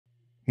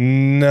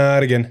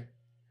Not again.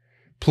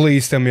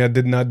 Please tell me I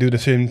did not do the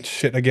same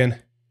shit again.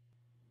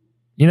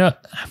 You know,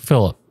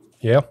 Philip.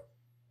 Yeah.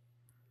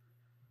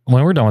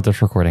 When we're done with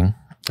this recording,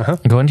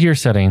 go into your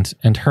settings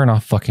and turn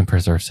off fucking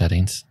preserve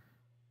settings.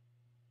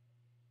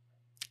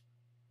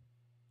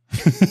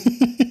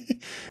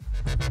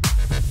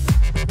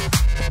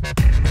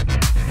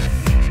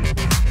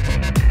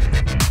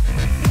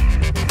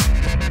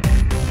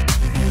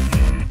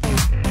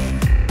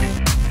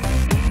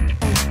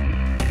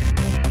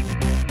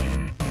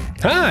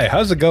 Hi,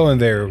 how's it going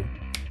there?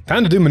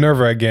 Time to do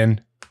Minerva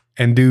again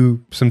and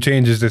do some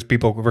changes that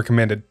people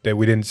recommended that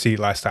we didn't see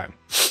last time.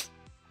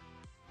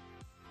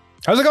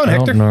 How's it going,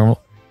 Hector?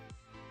 Normal.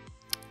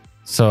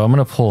 So I'm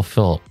going to pull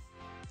Philip.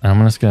 And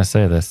I'm just going to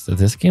say this.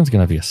 This game's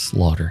going to be a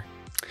slaughter.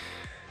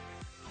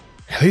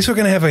 At least we're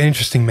going to have an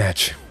interesting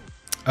match.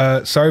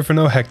 Sorry for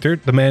no Hector.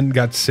 The man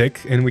got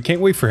sick and we can't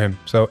wait for him.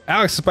 So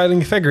Alex is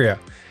fighting Thegrea.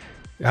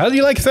 How do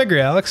you like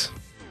Thegrea, Alex?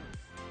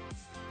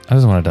 I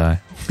just want to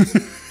die.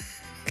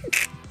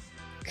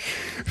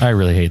 I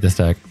really hate this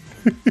deck.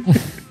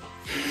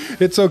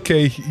 It's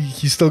okay.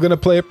 He's still gonna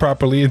play it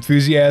properly,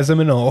 enthusiasm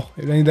and all.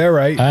 Ain't that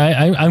right?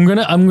 I'm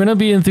gonna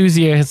be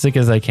enthusiastic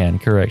as I can.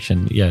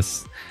 Correction,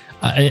 yes.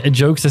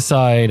 Jokes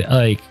aside,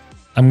 like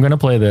I'm gonna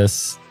play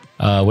this.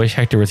 Wish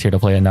Hector was here to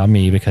play it, not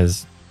me,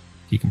 because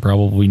he can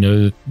probably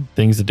know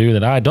things to do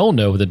that I don't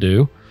know what to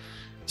do.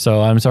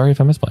 So I'm sorry if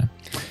I misplay.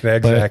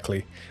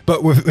 Exactly.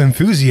 But with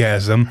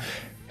enthusiasm,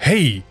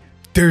 hey,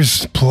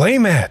 there's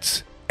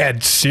playmats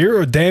at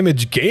Zero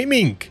Damage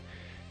Gaming.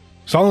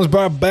 Someone's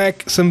brought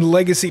back some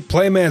legacy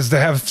playmats that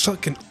have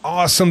fucking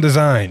awesome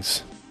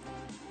designs.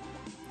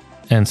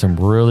 And some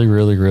really,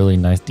 really, really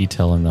nice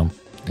detail in them.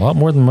 A lot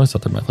more than most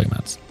other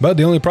playmats. But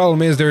the only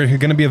problem is they're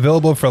going to be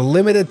available for a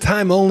limited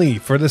time only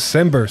for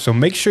December. So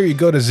make sure you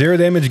go to Zero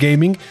Damage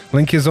Gaming.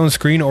 Link is on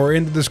screen or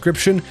in the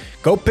description.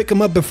 Go pick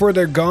them up before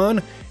they're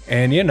gone.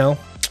 And you know,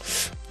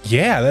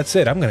 yeah, that's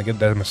it. I'm going to get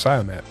that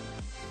Messiah map.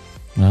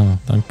 No,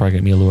 I'm probably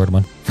get me a lured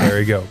one. There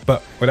you go.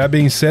 But with that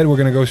being said, we're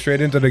gonna go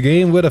straight into the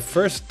game with a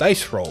first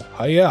dice roll.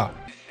 Hiya.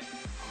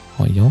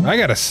 I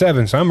got a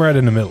 7, so I'm right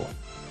in the middle.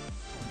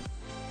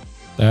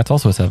 That's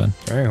also a 7.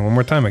 All right, one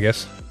more time, I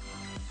guess.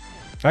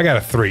 I got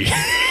a 3.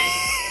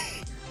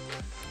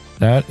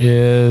 That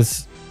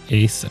is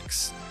a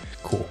 6.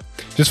 Cool.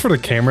 Just for the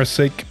camera's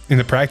sake, in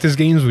the practice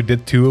games, we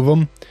did 2 of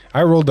them.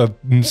 I rolled a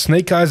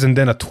snake eyes and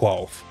then a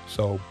 12.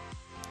 So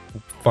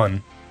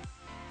fun.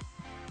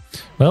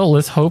 Well,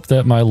 let's hope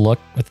that my luck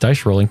with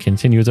dice rolling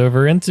continues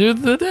over into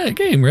the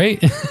game,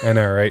 right? I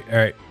know, right? All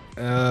right.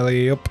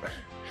 Yep.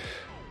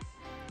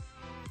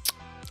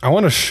 I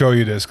want to show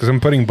you this because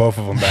I'm putting both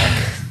of them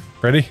back.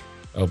 Ready?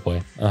 Oh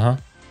boy. Uh-huh.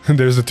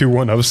 There's the 2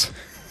 1-ups.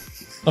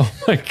 Oh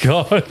my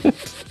god.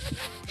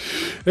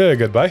 Yeah,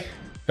 goodbye.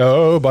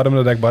 Oh, bottom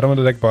of the deck, bottom of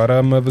the deck,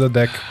 bottom of the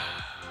deck.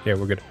 Yeah,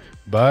 we're good.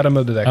 Bottom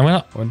of the deck. I'm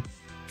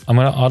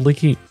gonna oddly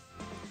keep.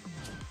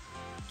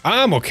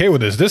 I'm okay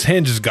with this. This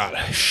hand just got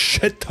a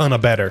shit ton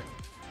of better.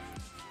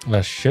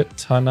 A shit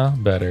ton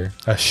of better.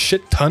 A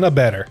shit ton of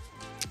better.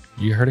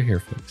 You heard it here,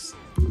 folks.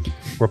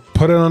 We're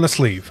putting on a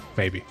sleeve,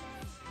 maybe.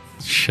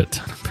 Shit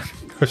ton of better.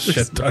 A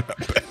shit ton of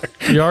better.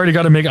 You already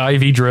got to make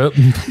IV drip.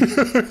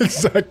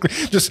 Exactly.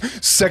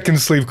 Just second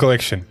sleeve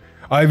collection.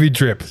 IV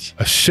drip.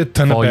 A shit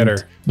ton of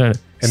better. No,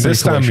 and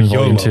this time,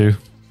 volume 2.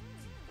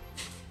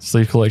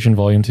 Sleeve collection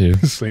volume 2.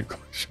 Sleeve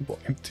collection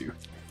volume 2.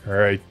 All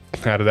right.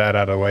 Out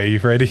of the way. You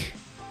ready?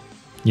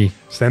 Yeah.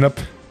 Stand up.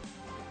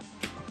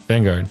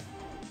 Vanguard.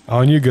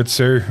 On you, good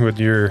sir, with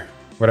your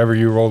whatever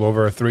you rolled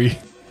over a 3.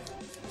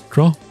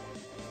 Draw.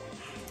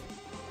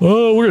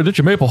 Oh, we're gonna ditch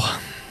a maple.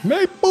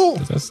 Maple.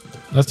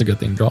 That's a good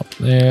thing. Drop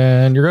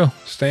and you go.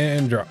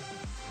 Stand drop.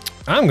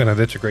 I'm gonna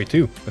ditch a gray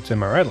 2. That's in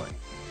my ride line.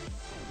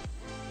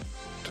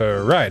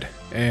 To ride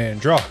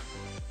and draw.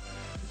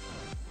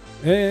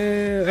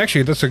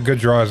 Actually, that's a good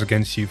draw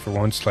against you for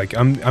once. Like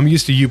I'm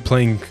used to you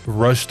playing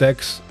rush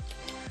decks.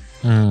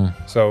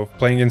 So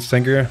playing against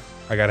Thegrea,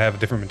 I gotta have a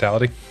different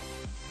mentality.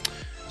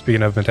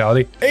 Speaking of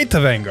mentality, 8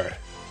 to Vanguard.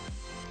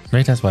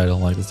 Maybe that's why I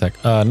don't like this deck.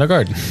 No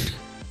guard.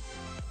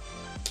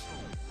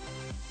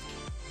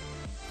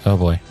 Oh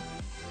boy.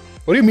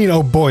 What do you mean?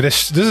 Oh boy,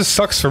 this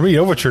sucks for me.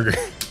 OverTrigger.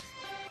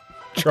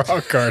 Draw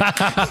a card.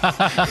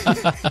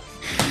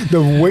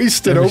 The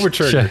wasted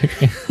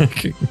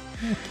OverTrigger.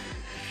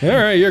 All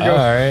right, you go. All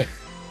right,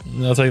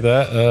 I'll take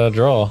that.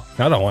 Draw.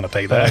 I don't want to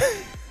take that.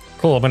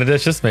 Cool. I'm gonna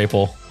ditch this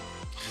maple.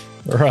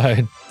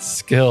 Right.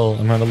 Skill.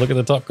 I'm gonna look at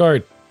the top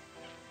card.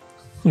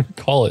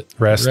 Call it.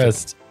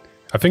 Rest.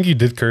 I think you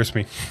did curse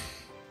me.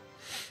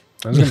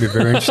 That's gonna be a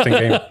very interesting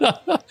game.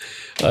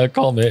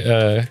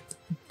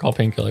 Call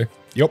painkiller.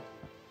 Yep.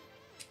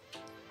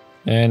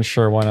 And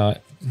sure, why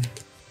not?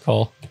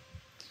 Call.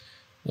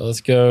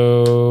 Let's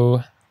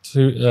go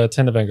to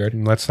 10 to Vanguard.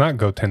 Let's not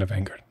go 10 to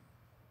Vanguard.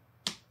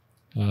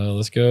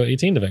 Let's go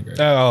 18 to Vanguard.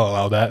 I'll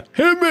allow that.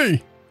 Hit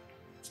me.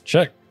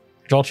 Check.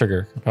 Draw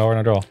trigger. Power and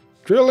I draw.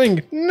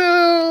 Drilling.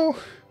 No.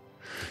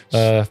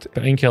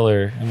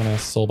 Painkiller. I'm gonna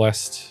Soul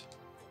Blast,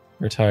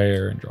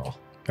 retire, and draw. All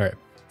right.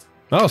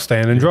 I'll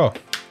stand and draw.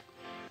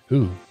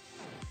 Ooh.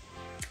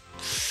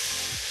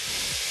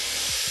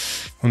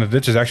 When the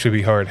ditches actually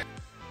be hard.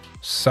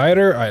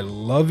 Cider, I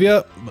love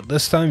ya, but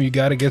this time you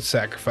gotta get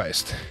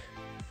sacrificed.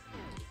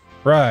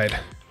 Ride.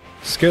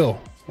 Skill.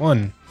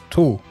 1,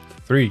 2,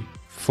 3,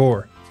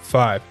 4,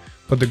 5.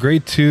 Put the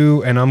grade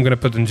 2, and I'm gonna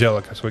put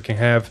Angelica so we can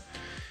have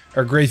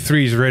our grade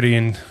 3s ready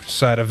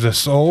inside of the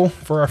soul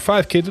for our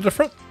 5K to the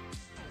front.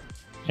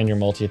 And your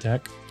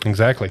multi-attack.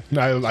 Exactly.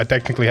 I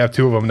technically have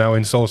 2 of them now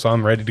in soul, so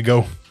I'm ready to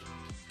go.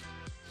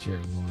 Dear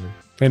Lord.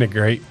 Ain't it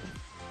great?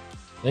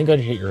 Thank God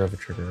you hit your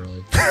OverTrigger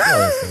early.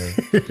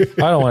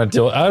 I don't want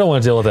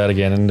to deal with that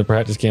again in the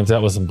practice games.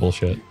 That was some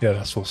bullshit. Yeah,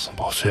 that's some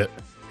bullshit.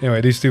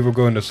 Anyway, these 2 will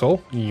go into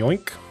soul.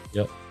 Yoink.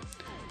 Yep.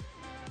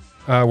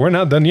 We're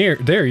not done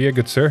there yet,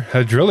 good sir.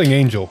 A drilling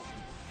angel.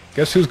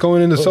 Guess who's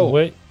going into soul?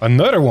 Wait.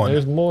 Another one.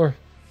 There's more.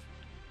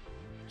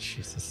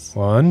 Jesus.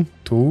 1,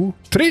 2,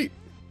 3.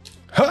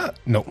 Ha!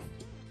 No.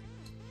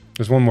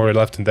 There's one more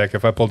left in deck.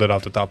 If I pulled it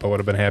off the top, I would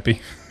have been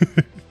happy.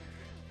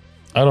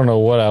 I don't know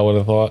what I would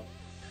have thought.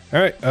 All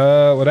right.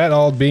 With that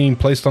all being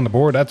placed on the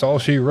board, that's all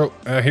she wrote.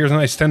 Here's a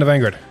nice 10 to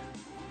Vanguard.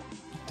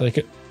 Take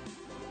it.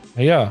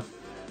 Yeah.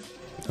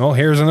 Oh,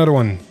 here's another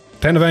one.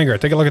 10 to Vanguard.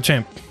 Take a look at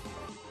champ.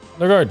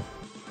 Vanguard.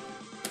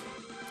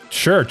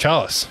 Sure,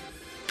 Chalice.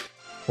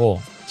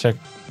 Cool. Check.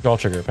 Draw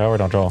trigger. Power,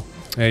 don't draw.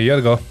 Hey, you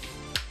gotta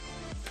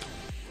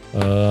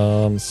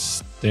go.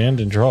 Stand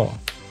and draw.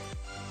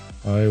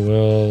 I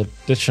will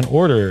ditch an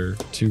order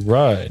to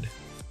ride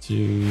to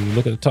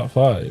look at the top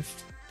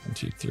 5. 1,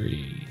 2,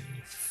 3,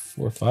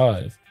 4,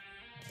 5.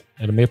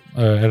 At a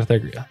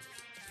Thegrea.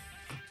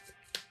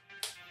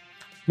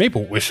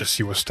 Maple wishes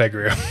she was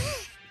Thegrea.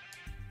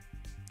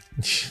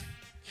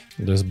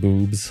 There's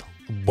boobs.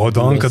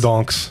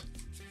 Bodonkadonks.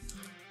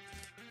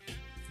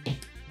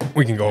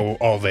 We can go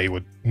all day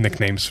with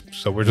nicknames,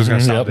 so we're just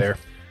gonna stop there.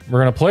 We're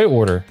gonna play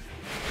order,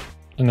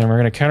 and then we're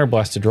gonna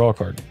counterblast to draw a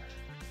card.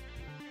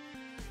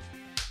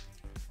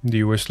 Do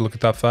you wish to look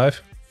at top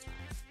 5?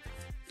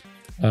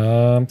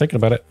 I'm thinking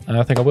about it.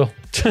 I think I will.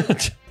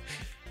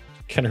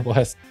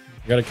 Counterblast.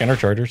 I got a counter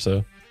charger,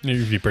 so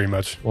Usually, pretty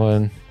much.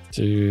 1,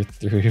 2,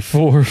 3,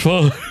 4,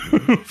 5.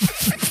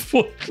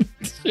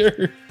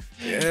 Sure.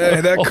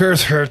 Yeah, that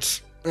curse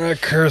hurts. That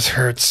curse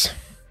hurts.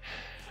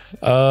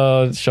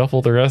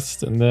 Shuffle the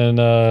rest, and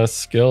then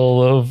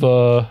skill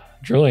of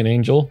drilling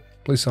angel.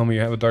 Please tell me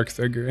you have a dark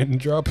figure in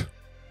drop.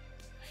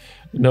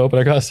 No, but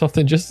I got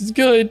something just as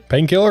good.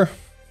 Painkiller.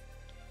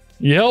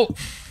 Yep.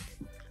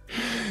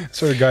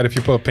 Sort of God, if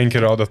you put a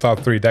painkiller on the top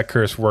 3, that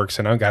curse works,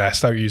 and I gotta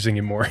start using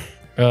it more.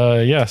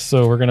 Yeah.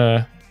 So we're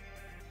gonna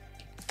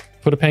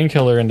put a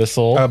painkiller into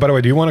soul. By the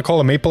way, do you want to call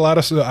a maple out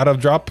of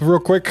drop real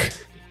quick?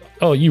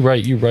 Oh, you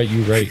right. Before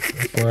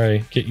I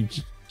get you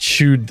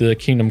chewed the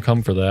kingdom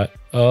come for that.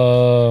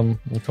 We'll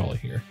call it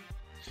here.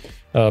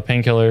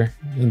 Painkiller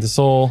into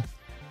soul.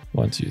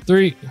 1, 2,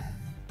 3.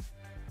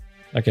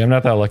 Okay, I'm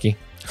not that lucky.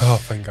 Oh,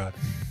 thank God.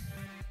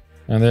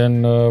 And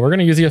then we're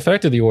gonna use the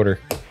effect of the order.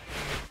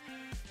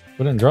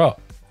 Put it in drop.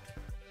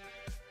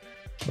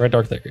 Red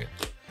dark Thegrea.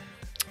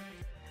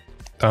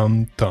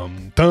 Dum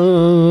dum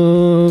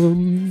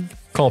dum.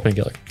 Call a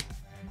painkiller.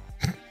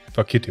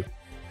 Fuck you too.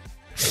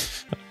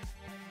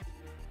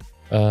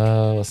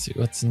 Let's see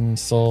what's in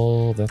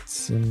soul.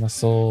 That's in my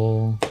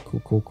soul.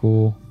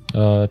 Cool.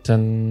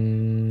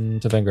 10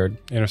 to Vanguard.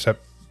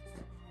 Intercept.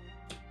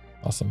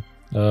 Awesome.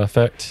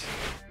 Effect.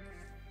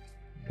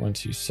 1,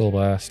 2, soul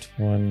blast.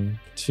 1,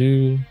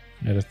 2.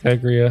 Add a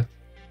Thegrea.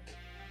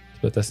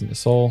 Split this into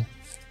soul.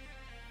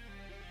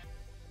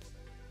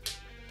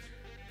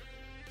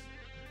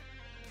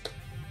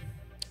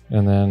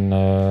 And then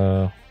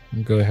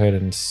go ahead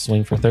and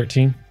swing for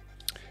 13.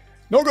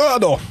 No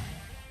gado.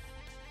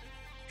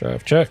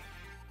 Drive check.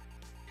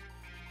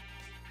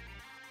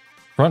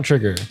 Front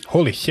trigger.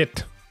 Holy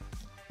shit.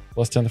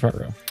 Plus 10 the front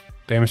row.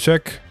 Damage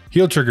check.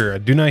 Heal trigger. I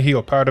do not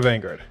heal. Power to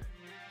Vanguard.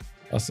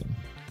 Awesome.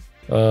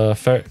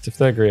 Effect of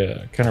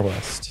Thegrea.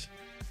 Counterblast.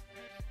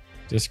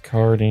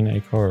 Discarding a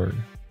card.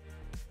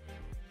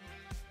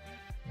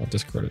 I'll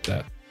discard at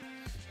that.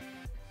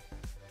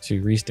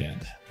 To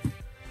restand.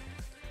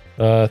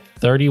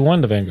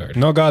 31 to Vanguard.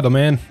 No gado,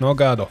 man. No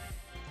gado.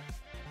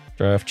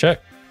 Drive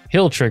check.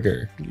 Heal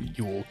trigger.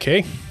 You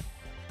okay?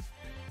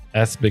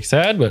 That's a big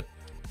sad, but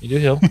you do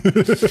heal.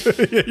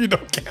 Yeah, you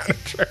don't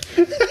counter.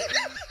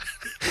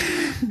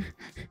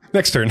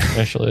 Next turn.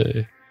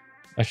 Actually,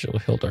 we'll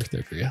heal Dark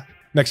Thegrea.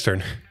 Next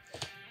turn.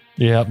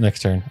 Yeah,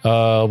 next turn.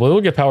 Well,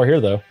 we'll get power here,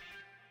 though.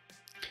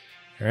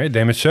 All right,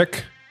 damage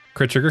check.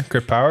 Crit trigger,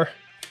 crit power.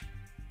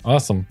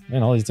 Awesome.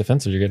 Man, all these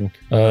defenses you're getting.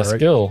 Right.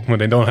 Skill. When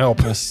they don't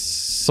help.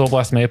 Soul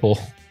Blast Maple.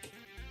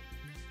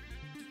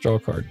 Draw a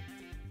card.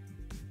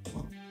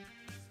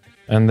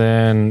 And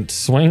then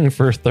swing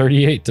for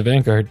 38 to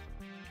Vanguard.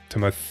 To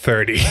my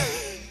 30.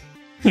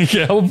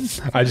 Yep.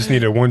 I just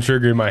needed one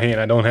trigger in my hand.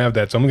 I don't have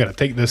that, so I'm going to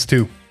take this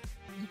too.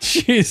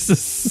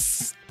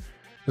 Jesus.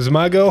 This is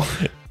my go?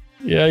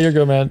 Yeah, you're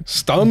good, man.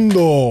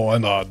 Stando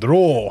and a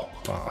draw.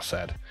 Oh,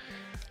 sad.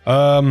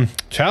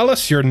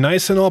 Chalice, you're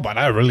nice and all, but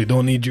I really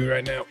don't need you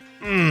right now.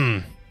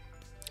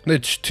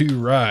 Lich to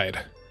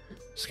ride.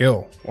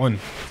 Skill 1,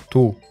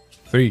 2,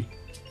 3,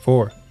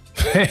 4.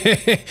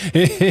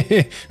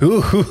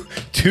 Ooh,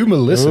 2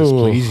 Melissas, Ooh.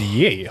 please.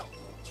 Yeah.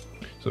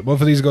 So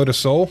both of these go to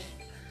soul.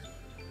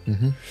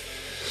 And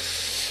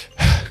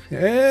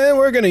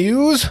we're gonna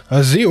use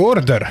a Z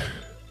order.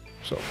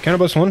 So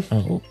Cannabis 1.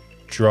 Oh.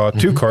 Draw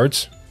 2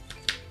 cards.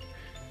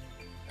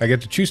 I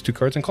get to choose 2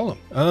 cards and call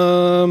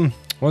them.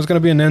 One's gonna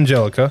be an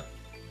Angelica.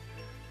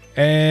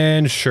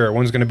 And sure,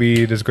 one's gonna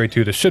be this grade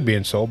 2 that should be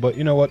in soul, but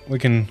you know what? We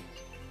can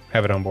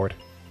have it on board.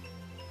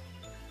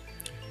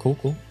 Cool,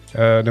 cool.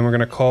 Then we're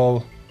gonna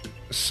call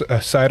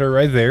Cider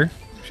right there.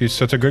 She's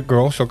such a good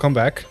girl, she'll come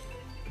back.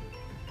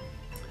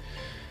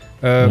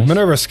 Nice.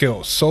 Minerva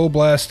skill, soul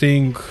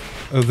blasting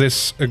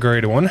this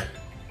grade 1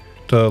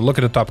 to look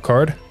at the top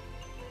card.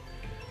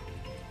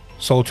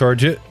 Soul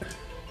charge it.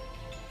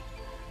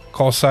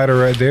 Call Cider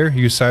right there.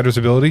 Use Cider's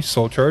ability,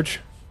 soul charge.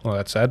 Well,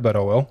 that's sad, but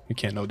oh well. You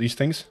can't know these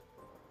things.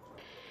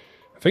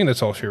 I think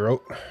that's all she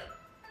wrote.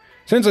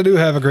 Since I do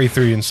have a grade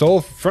 3 in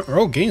soul, front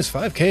row gains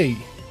 5k.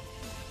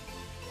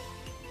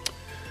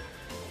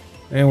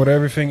 And with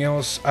everything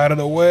else out of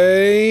the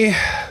way,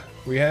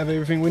 we have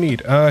everything we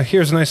need.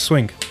 Here's a nice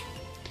swing.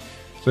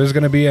 So this is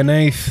going to be an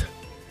 8th,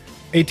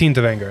 18th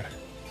to Vanguard.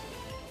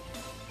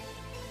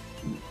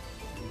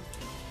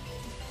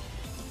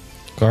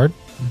 Guard.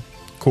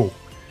 Cool.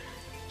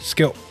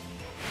 Skill.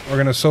 We're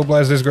going to Soul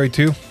Blast this grade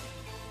 2.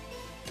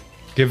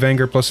 Give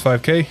Vanguard plus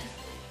 5k.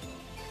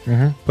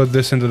 Put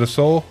this into the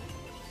soul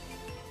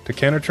to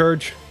counter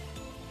charge.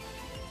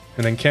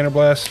 And then counter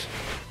blast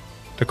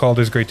to call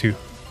this grade 2.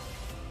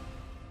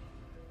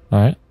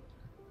 All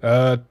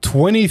right.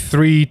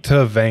 23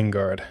 to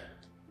Vanguard.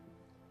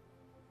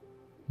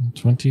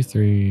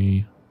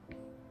 23.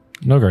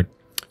 No guard.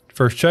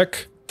 First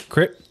check.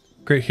 Crit.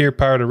 Crit here,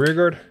 power to rear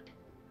guard.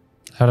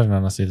 How did I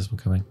not see this one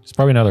coming? It's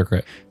probably another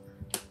crit.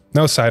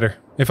 No Cider.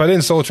 If I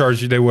didn't soul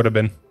charge you, they would have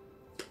been.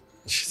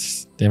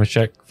 Jesus. Damage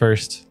check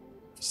first.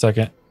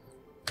 Second.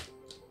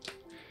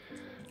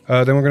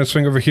 Then we're going to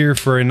swing over here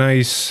for a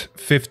nice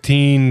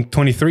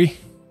 15-23.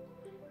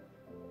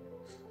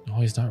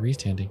 Oh, he's not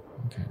restanding.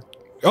 Okay.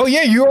 Oh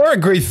yeah, you are a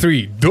grade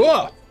 3.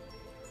 Duh!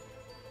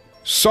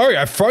 Sorry,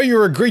 I thought you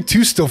were a grade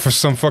 2 still for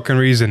some fucking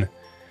reason.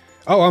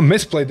 Oh, I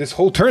misplayed this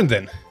whole turn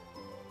then.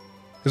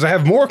 Because I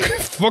have more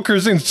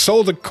fuckers in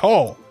soul to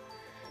call.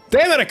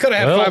 Damn it, I could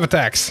have had 5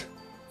 attacks.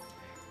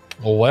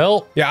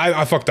 Well. Yeah,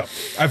 I fucked up.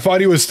 I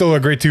thought he was still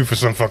a grade 2 for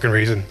some fucking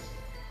reason.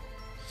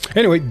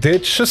 Anyway,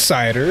 ditch a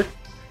Cider.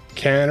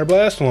 Counter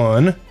Blast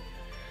 1.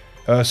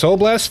 Soul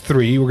Blast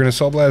 3. We're going to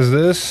Soul Blast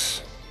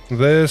this,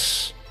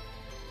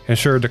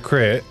 ensure the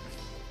crit.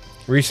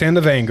 Restand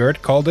the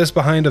Vanguard. Call this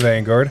behind the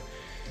Vanguard.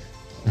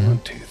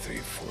 1, 2, 3,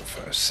 4,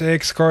 5,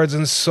 6 cards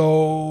in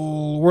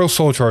soul. World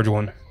Soul Charge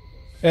 1.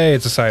 Hey,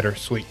 it's a Cider.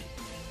 Sweet.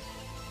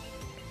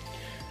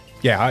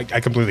 Yeah, I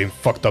completely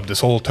fucked up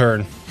this whole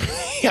turn.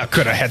 I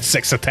could have had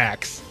 6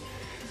 attacks.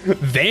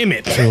 Damn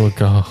it. Oh,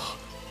 God.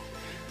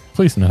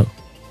 Please no.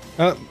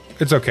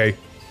 It's okay.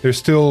 There's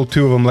still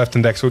 2 of them left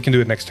in deck, so we can do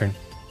it next turn.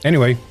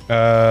 Anyway,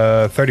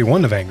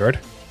 31 to Vanguard.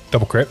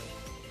 Double crit.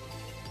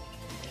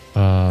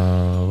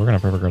 We're going to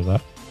perfect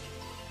guard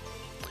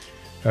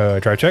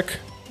that. Drive check.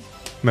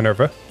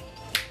 Minerva.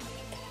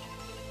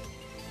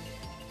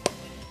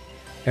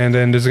 And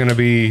then this is going to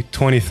be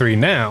 23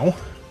 now.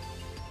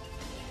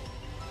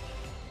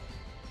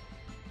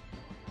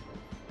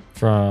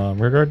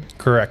 From rear guard?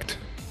 Correct.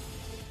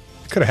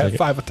 Could have had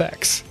 5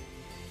 attacks.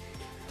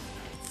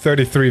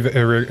 33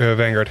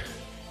 Vanguard.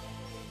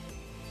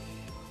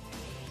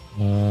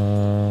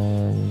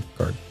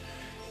 Guard.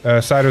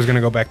 Cider's going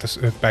to go back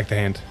to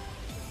hand.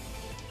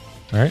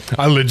 All right.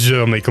 I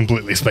legitimately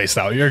completely spaced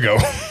out. Here you go.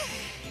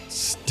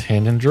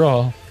 Stand and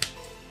draw.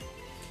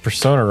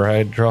 Persona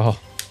ride, draw.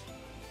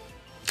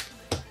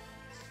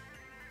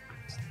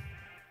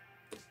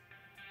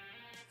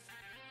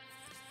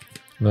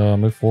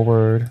 Move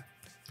forward.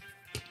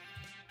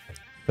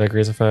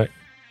 Thegrea's effect.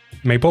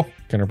 Maple.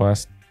 Counter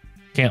blast.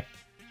 Camp.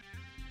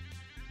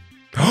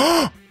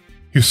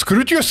 You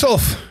screwed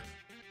yourself.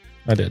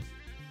 I did.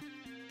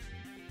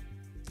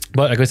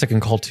 But I guess I can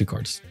call 2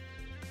 cards.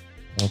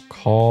 I'll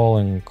call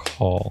and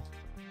call.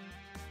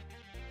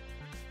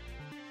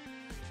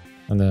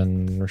 And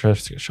then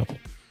retract to get shuffled.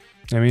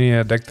 I mean,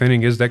 yeah, deck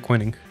thinning is deck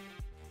winning.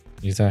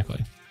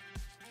 Exactly.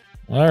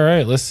 All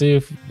right, let's see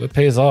if it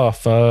pays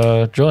off.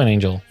 Drilling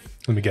Angel.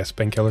 Let me guess,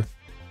 Painkiller.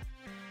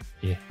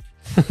 Yeah.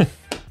 2,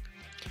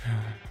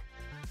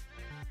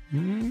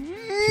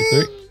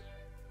 3.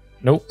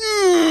 Nope.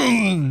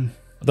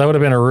 That would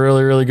have been a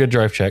really, really good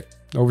drive check.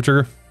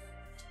 OverTrigger.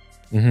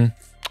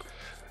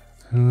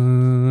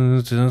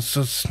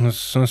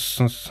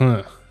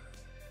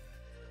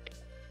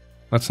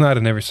 That's not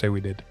a never say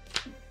we did.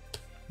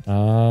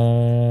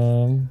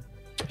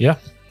 Yeah.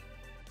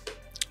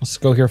 Let's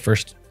go here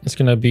first. It's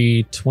gonna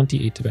be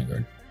 28 to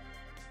Vanguard.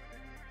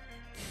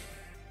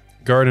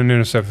 Guard and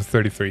intercept for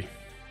 33.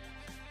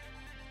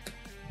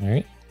 All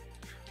right.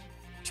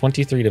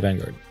 23 to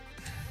Vanguard.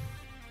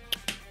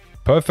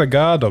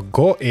 Perfegado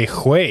go e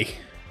jue.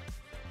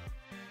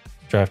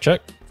 Draft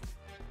check.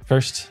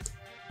 First.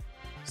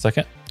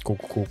 Second.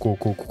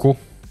 Cool.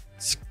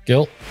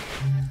 Skill.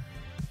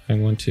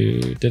 I'm going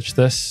to ditch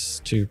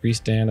this to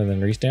restand and then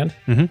restand.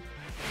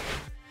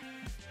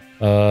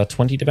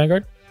 20 to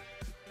Vanguard.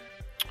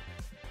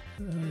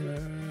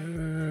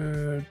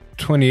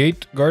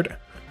 28 guard.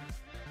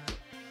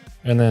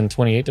 And then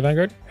 28 to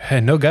Vanguard. Hey,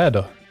 no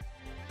god.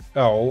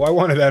 Oh, I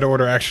wanted that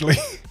order actually.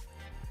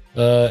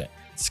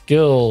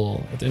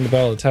 Skill. At the end of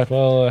battle, attack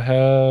while I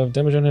have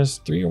damage on his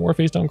 3 or more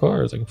face down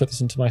cards. I can put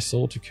this into my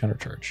soul to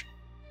countercharge.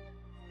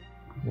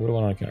 What do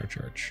I want to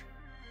countercharge?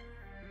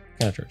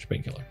 Countercharge,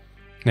 painkiller.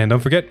 And don't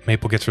forget,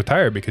 Maple gets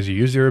retired because you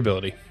used your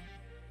ability.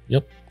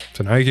 Yep.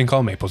 So now you can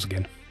call Maples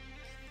again.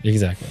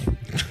 Exactly.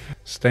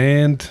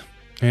 Stand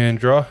and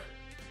draw.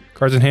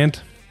 Cards in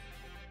hand.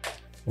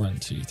 1,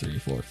 2, 3,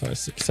 4, 5,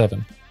 6,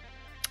 7.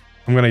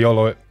 I'm gonna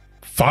YOLO it.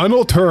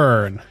 Final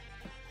turn.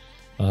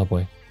 Oh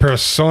boy.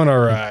 Persona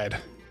Ride.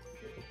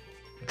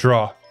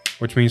 Draw,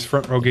 which means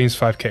front row gains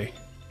 5k.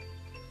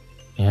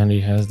 And he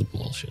has the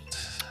bullshit.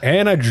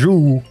 And I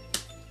drew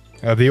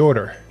the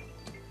order.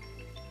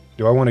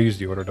 Do I want to use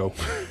the order though?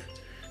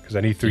 Because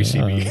I need 3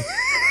 CB.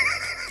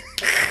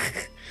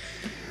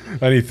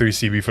 I need 3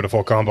 CB for the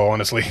full combo,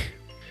 honestly.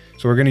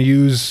 So we're going to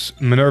use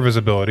Minerva's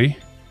ability.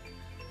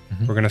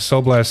 We're going to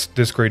Soul Blast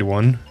this grade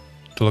 1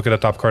 to look at the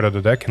top card of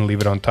the deck and leave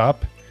it on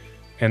top.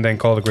 And then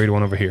call the grade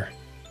 1 over here.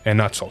 And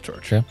not Soul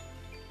Charge. Okay.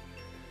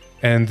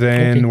 And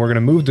then we're going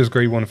to move this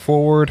grade 1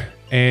 forward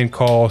and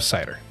call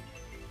Cider.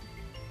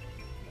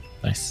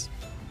 Nice.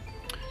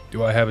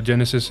 Do I have a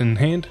Genesis in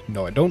hand?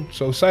 No, I don't.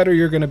 So Cider,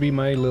 you're going to be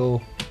my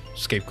little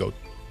scapegoat.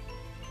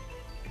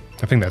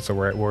 I think that's the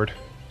right word.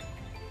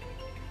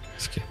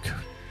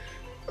 Scapegoat.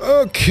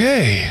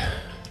 Okay.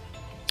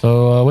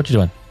 So what you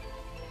doing?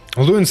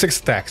 We're doing 6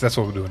 attacks. That's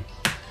what we're doing.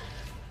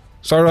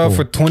 Start off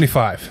with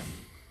 25.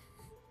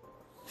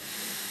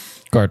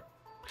 Guard.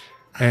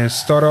 And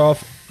start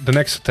off the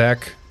next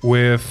attack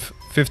with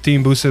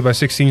 15 boosted by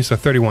 16, so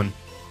 31.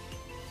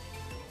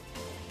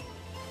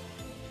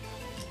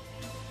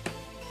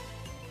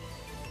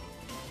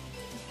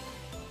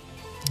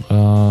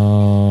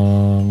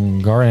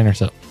 Guard and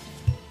intercept.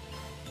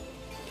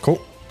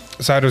 Cool.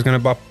 Cider's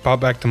going to pop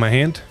back to my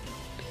hand.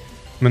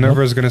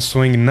 Minerva is going to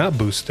swing not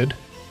boosted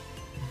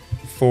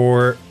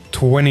for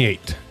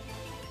 28.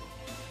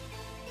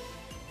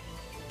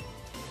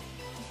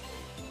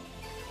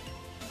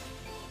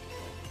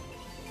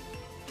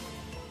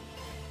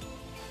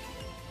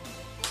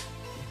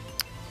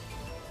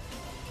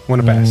 One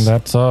to pass.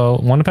 That's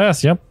one to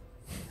pass, yep.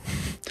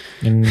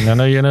 And I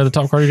know you know the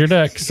top card of your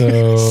deck,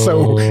 so...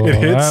 So it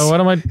hits. What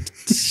am I...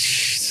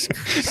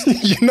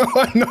 You know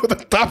I know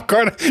the top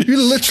card. You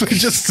literally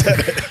just said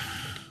it.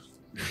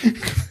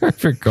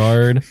 Perfect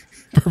guard.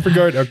 Perfect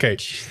guard? Okay.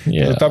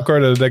 Yeah. The top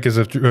card of the deck is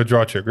a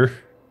draw trigger.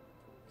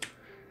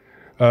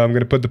 I'm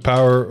going to put the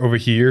power over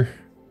here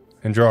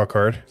and draw a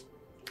card.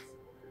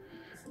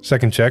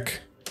 Second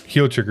check.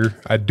 Heal trigger.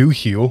 I do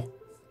heal.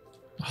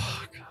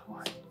 Oh,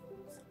 God.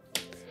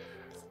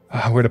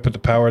 I'm going to put the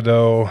power,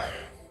 though.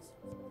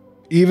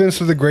 Evens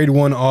to the grade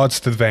 1, odds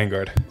to the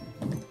Vanguard.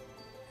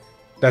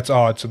 That's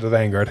odds to the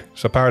Vanguard.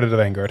 So power to the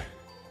Vanguard.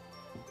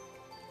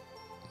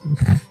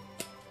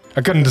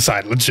 I couldn't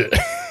decide, legit.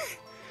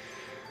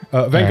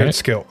 Vanguard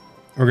skill.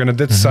 We're going to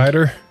ditch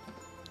Cider.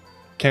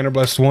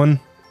 Counterblast 1.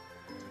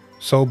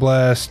 Soul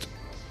Blast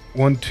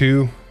 1,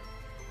 2.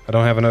 I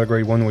don't have another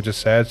grade 1, which is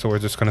sad, so we're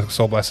just going to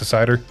Soul Blast the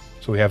Cider.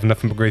 So we have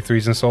nothing but grade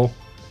 3s in Soul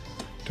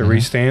to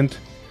restand.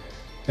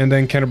 And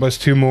then Counterblast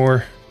 2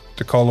 more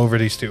to call over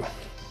these 2.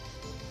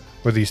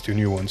 Or these 2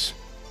 new ones.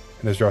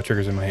 And there's draw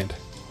triggers in my hand.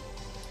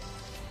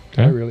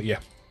 Okay. Really? Yeah.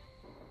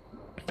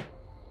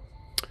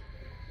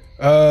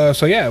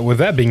 So yeah, with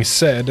that being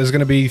said, there's going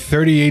to be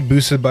 38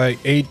 boosted by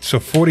 8, so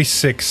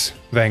 46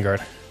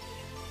 Vanguard.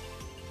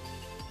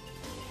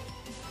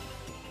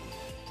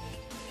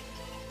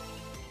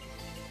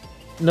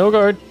 No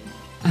guard.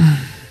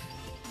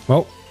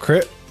 Well,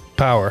 crit,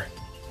 power.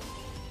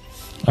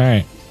 All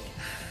right.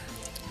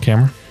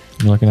 Camera,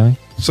 you looking at me?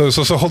 So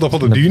hold up.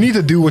 Do you need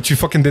to do what you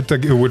fucking did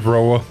with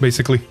Roa,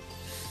 basically?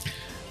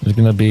 There's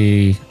going to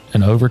be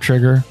an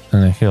OverTrigger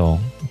and a hill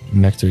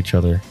next to each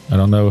other. I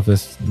don't know if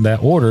it's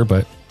that order,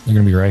 but they're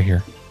going to be right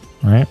here.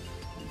 All right?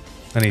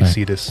 I need to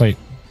see this. Wait.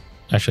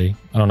 Actually,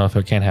 I don't know if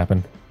it can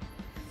happen.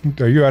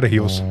 Are you out of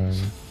heals? 1,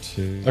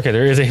 2. Okay,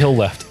 there is a hill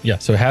left. Yeah,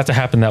 so it has to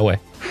happen that way.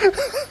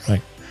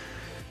 Right.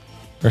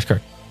 First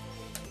card.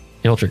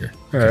 Hill trigger.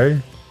 All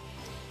right.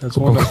 That's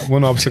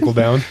one obstacle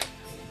down.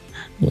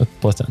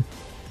 Plus 10.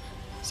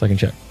 Second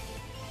check.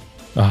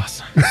 Oh,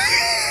 sorry.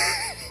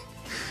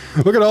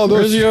 Look at all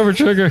those. Where's the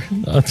OverTrigger?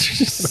 Oh,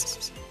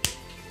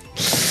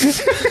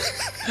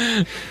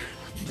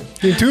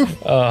 Game 2?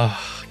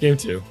 Game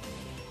 2.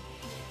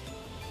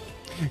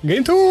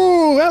 Game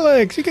 2!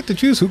 Alex, you get to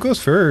choose who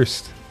goes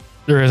first.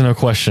 There is no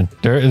question.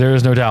 There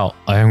is no doubt.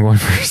 I am going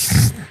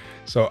first.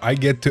 So I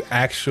get to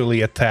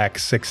actually attack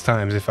 6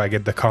 times if I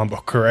get the combo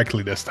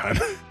correctly this time.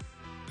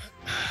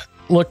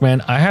 Look,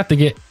 man, I have to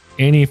get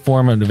any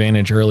form of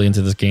advantage early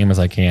into this game as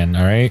I can.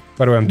 All right.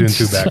 By the way, I'm doing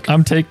 2 back.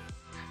 I'm take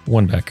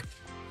 1 back.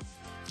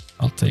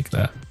 I'll take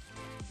that.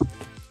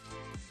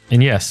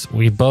 And yes,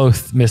 we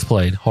both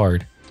misplayed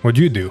hard. What'd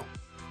you do?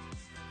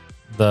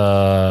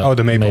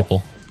 The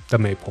maple. The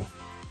maple.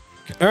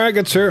 All right,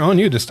 good sir. On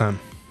you this time.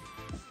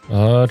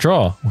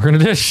 Draw. We're gonna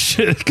dish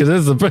because this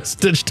is the best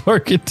ditch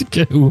target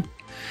to go.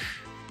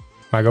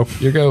 I go.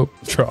 You go.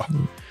 Draw.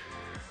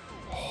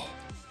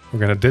 We're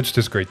gonna ditch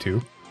this grade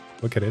 2.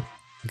 Look at it.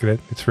 Look at it.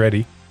 It's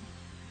ready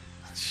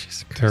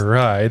to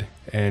ride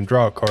and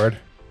draw a card.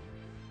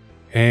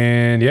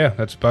 And yeah,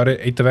 that's about it.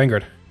 8 to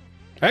Vanguard.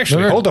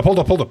 Actually, hold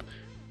up.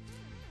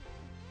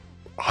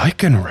 I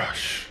can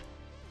rush.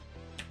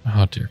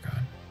 Oh dear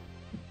God.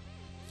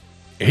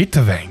 8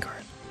 to Vanguard.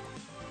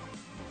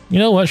 You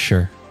know what?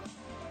 Sure.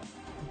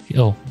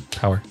 Oh,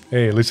 power.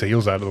 Hey, at least the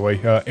heal's out of the way.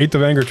 8 to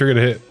Vanguard, trigger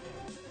to hit.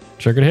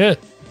 Trigger to hit.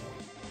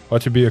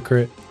 Watch it be a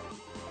crit.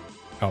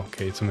 Oh,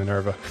 okay, it's a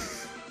Minerva.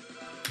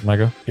 I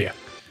go? Yeah.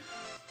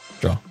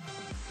 Draw.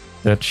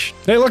 Ditch.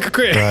 Hey, look, a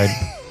crit. Ride.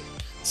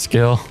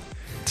 Skill.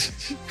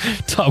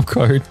 Top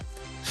card.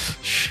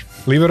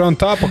 Leave it on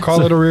top. I'll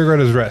call it a rear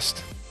guard as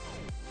rest.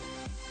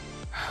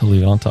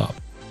 Leave it on top.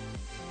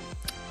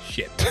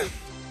 Shit.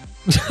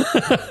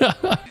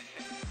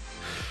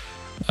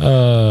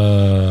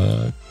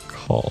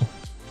 Call.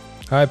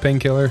 Hi,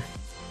 painkiller.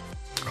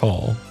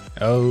 Call.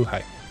 Oh,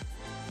 hi.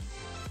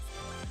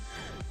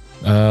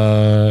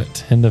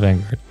 10 to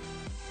Vanguard.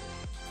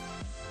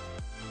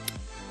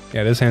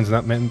 Yeah, this hand's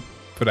not meant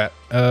for that.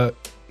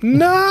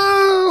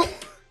 No!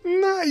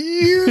 Not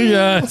you!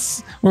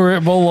 Yes! Where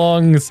it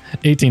belongs.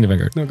 18 to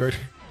Vanguard. No guard.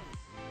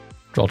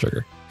 Draw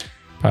trigger.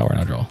 Power,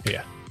 now draw.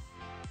 Yeah.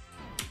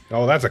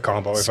 Oh, that's a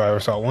combo if I ever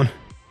saw one.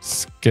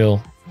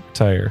 Skill.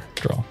 Tire.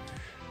 Draw.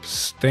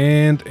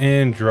 Stand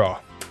and draw.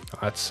 Oh,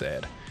 that's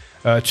sad.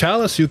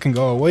 Chalice, you can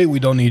go away. We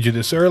don't need you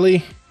this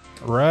early.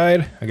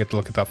 Ride. I get to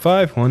look at top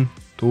 5. 1,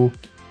 2,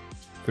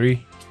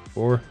 3,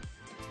 4,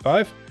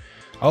 5.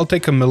 I'll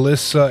take a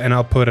Melissa and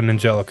I'll put an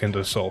Angelic into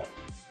the soul.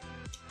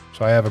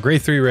 So I have a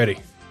grade 3 ready.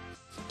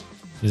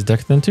 His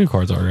deck then 2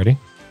 cards already.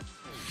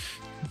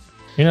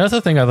 You know, that's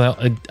the thing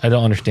I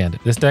don't understand.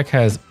 This deck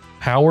has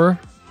power,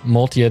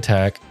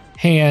 multi-attack,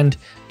 hand,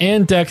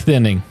 and deck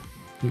thinning.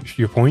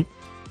 Your point?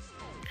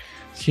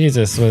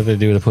 Jesus, what did they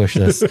do to push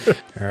this? All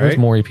Where's right.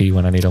 more EP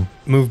when I need them?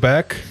 Move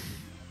back.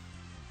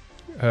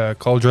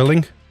 Call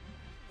drilling.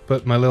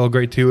 Put my little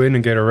grade 2 in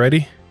and get her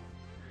ready.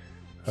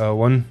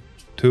 1,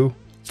 2,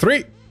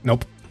 3.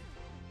 Nope.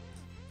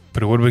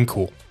 But it would have been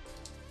cool.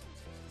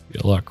 Be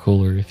a lot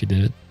cooler if you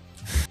did.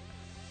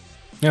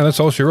 Yeah,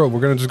 that's all she wrote. We're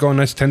going to just go a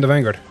nice 10 to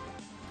Vanguard.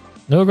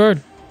 No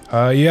guard.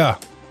 Yeah.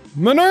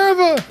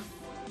 Minerva!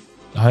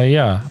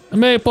 Yeah.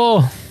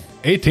 Maple.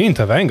 18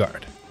 to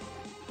Vanguard.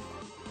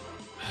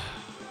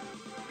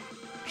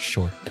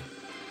 Sure.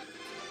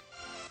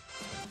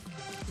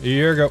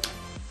 Here you go.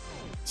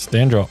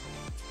 Stand drop.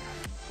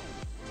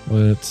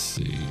 Let's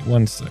see.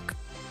 1 sec.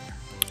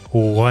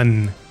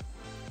 1.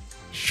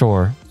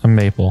 Sure. A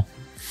maple.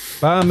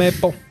 Bye,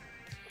 Maple.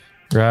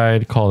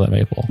 Ride. Call that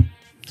maple.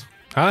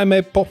 Hi,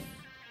 Maple.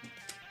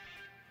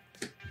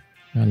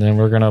 And then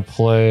we're going to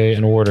play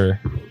an order.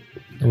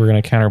 We're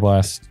going to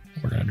counterblast.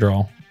 We're going to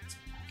draw.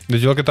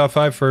 Did you look at top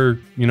 5 for,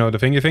 you know, the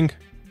thingy thing?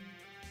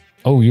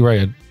 Oh, you're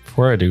right.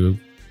 Before I do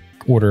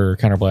order,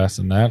 counterblast,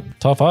 and that.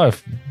 Top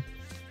 5.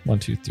 1,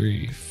 2,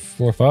 3,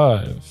 4,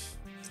 5.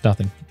 It's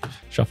nothing.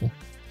 Shuffle.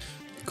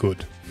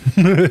 Good.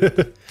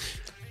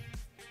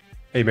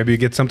 Hey, maybe you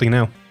get something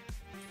now.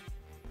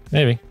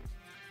 Maybe.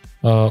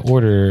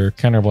 Order,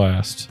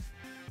 counterblast.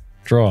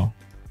 Draw.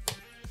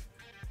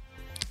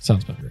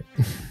 Sounds about right.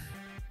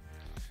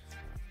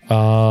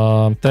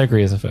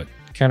 Thegrea is effect.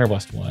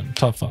 Counterblast 1.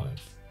 Top 5.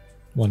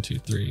 1, 2,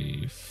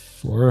 3,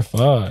 4,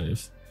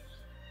 5.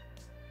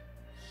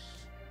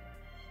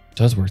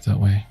 Does work that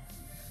way.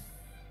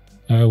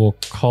 I will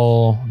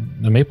call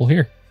the maple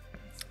here.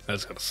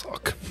 That's gonna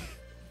suck.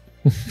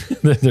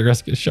 The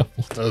rest gets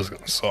shuffled. That's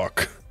gonna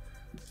suck.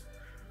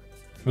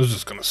 This is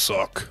just gonna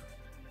suck.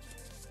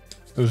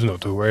 There's no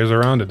 2 ways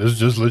around it. This is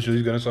just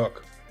literally gonna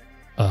suck.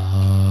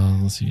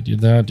 Let's see. Did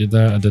that. I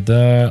did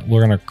that.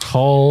 We're gonna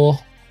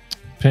call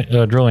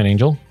Drilling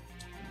Angel.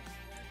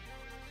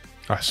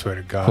 I swear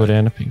to God. Put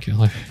in a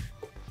painkiller.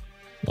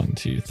 1,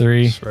 2,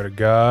 3. I swear to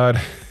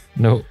God.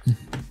 Nope.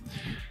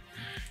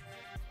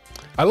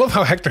 I love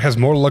how Hector has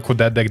more luck with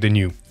that deck than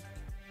you.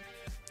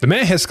 The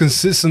man has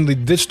consistently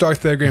ditched Dark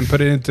Thegrea and put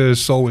it into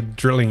his soul with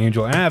Drilling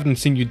Angel. I haven't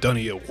seen you done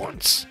it yet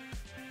once.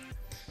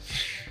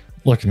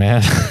 Look,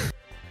 man.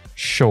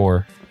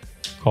 Sure.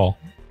 Call.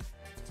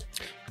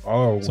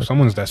 Oh,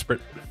 someone's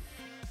desperate.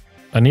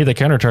 I need the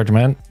counter charge,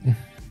 man.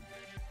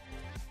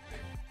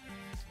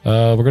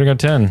 We're gonna go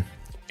 10.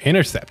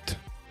 Intercept.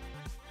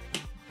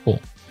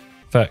 Cool.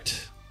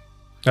 Effect.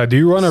 Do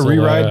you want to So,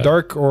 rewrite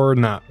Dark or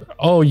not?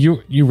 Oh,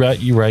 you right.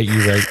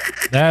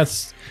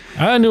 That's.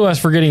 I knew I was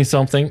forgetting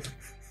something.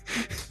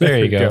 There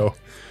you go.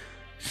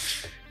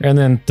 And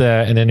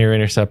then you're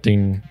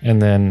intercepting,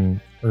 and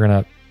then we're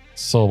gonna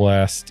Soul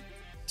Blast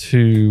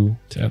 2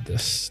 to add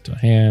this to a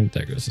hand.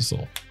 There goes the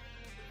soul.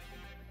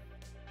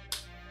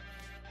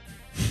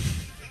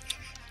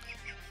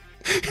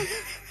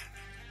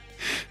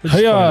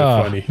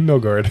 Hiya! Funny. No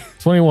guard.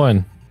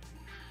 21.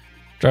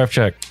 Drive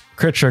check.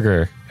 Crit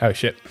trigger. Oh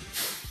shit.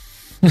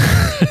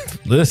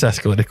 This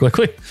escalated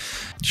quickly.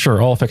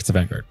 Sure, all effects to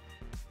Vanguard.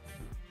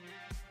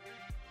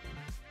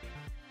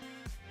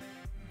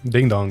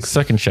 Ding dong.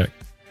 Second check.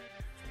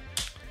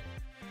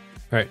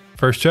 All right.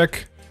 First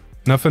check.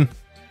 Nothing.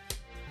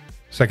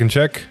 Second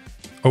check.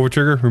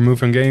 OverTrigger. Remove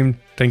from game.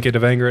 10k to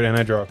Vanguard, and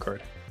I draw a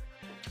card.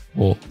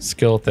 We'll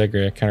skill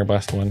Thegrea.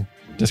 Counterblast 1.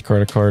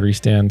 Discard a card.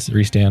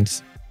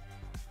 Restands.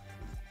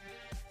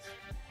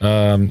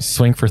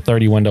 Swing for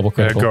 31 double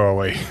critical. Go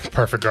away.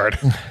 Perfect guard.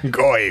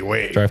 Go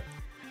away.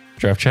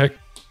 Draft check.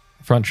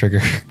 Front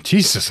trigger.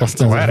 Jesus,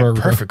 I'm glad I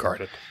perfect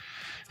guarded.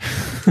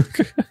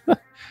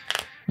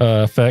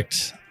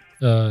 Effect.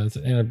 Is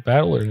it in a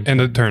battle or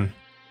end of turn?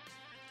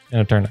 In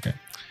a turn, okay.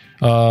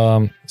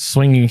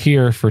 Swinging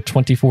here for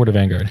 24 to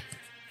Vanguard.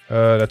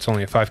 That's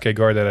only a 5k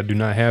guard that I do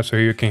not have, so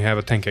here you can have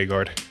a 10k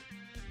guard.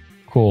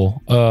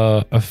 Cool.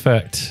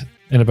 Effect.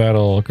 In a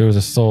battle goes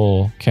a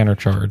soul, counter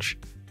charge.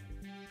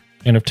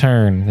 End of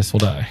turn, this will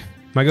die.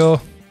 My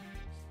go.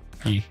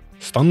 E.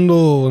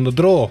 Stando in the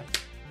draw.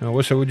 I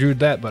wish I would do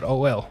that, but oh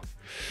well.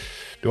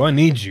 Do I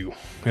need you?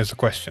 Is the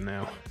question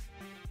now.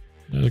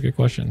 That's a good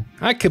question.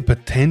 I could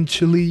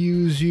potentially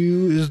use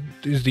you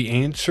is the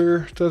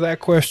answer to that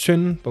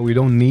question, but we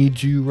don't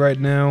need you right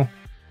now.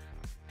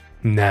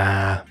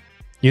 Nah.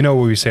 You know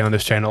what we say on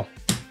this channel.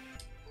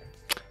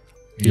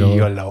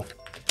 YOLO.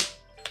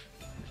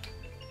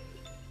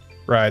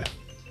 Right.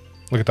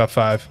 Look at top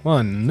 5.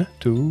 1,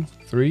 2,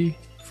 3,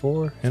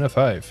 4, and a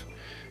 5.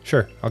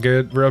 Sure, I'll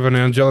get rid of an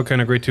Angelica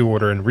and a Grade 2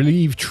 order and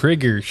relieve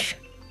triggers.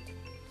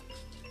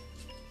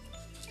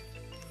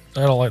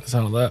 I don't like the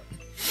sound of that.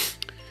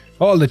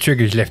 All the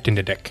triggers left in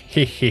the deck.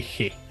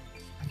 Hehehe.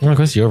 I'm gonna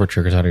quest the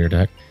OverTriggers out of your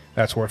deck.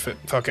 That's worth it.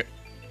 Fuck it.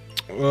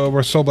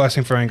 We're Soul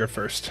Blasting for Vanguard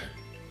first.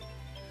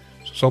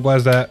 So Soul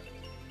Blast that.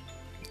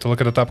 To look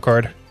at the top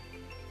card.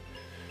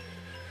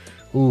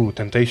 Ooh,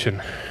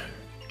 Temptation.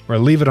 Or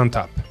leave it on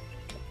top.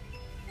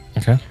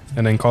 Okay.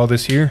 And then call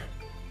this here.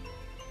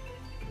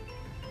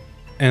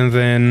 And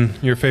then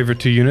your favorite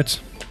 2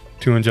 units.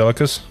 2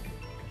 Angelicas.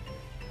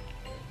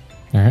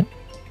 Alright.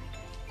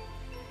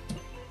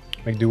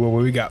 Make do what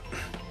we got.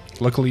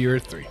 Luckily you're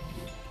at 3.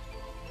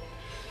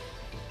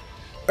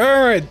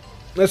 Alright.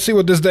 Let's see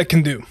what this deck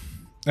can do.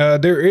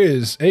 There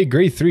is a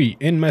Grade 3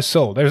 in my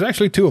soul. There's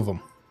actually 2 of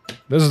them.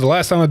 This is the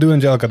last time I do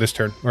Angelica this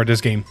turn. Or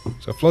this game.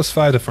 So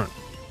 +5 to front.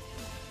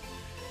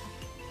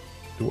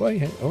 Do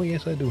I? Oh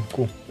yes I do.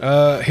 Cool.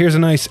 Here's a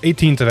nice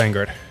 18 to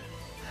Vanguard.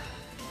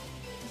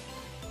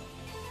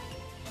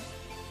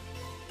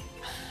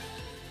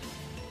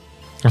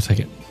 I'll take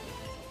it.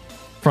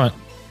 Front.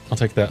 I'll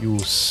take that. You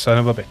son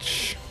of a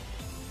bitch.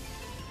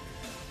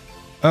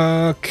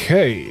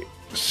 Okay.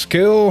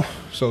 Skill.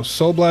 So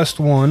Soul Blast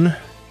 1.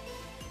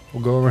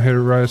 We'll go over here to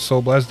right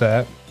Soul Blast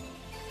that.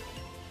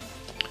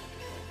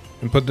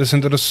 And put this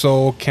into the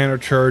soul, counter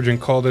charge,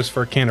 and call this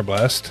for a counter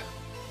blast.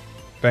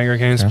 Vanguard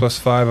gains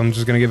 +5. I'm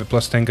just gonna give it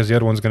 +10 because the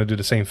other one's gonna do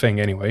the same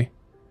thing anyway.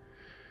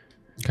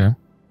 Okay.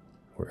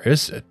 Where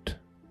is it?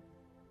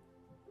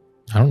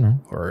 I don't know.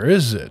 Where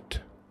is it?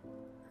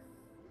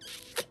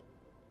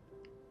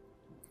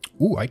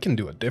 Ooh, I can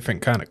do a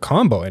different kind of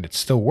combo and it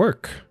still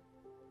work.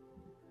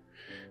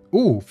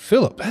 Ooh,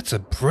 Philip, that's a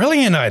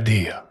brilliant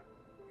idea.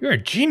 You're a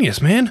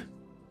genius, man.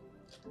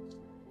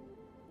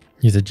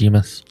 He's a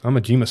genius. I'm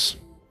a genius.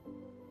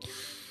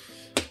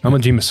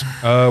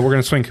 We're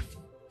gonna swing.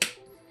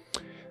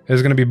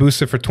 It's gonna be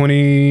boosted for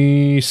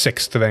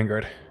 26 to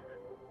Vanguard.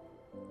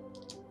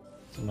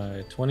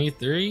 My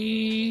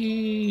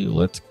 23.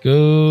 Let's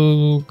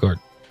go guard.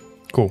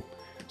 Cool.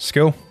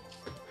 Skill.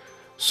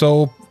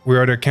 Soul. We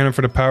already accounted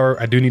for the power.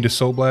 I do need a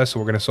Soul Blast, so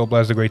we're gonna Soul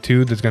Blast the Grade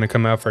 2 that's gonna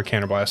come out for a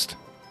Counter Blast.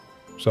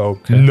 So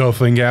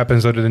nothing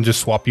happens other than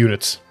just swap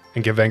units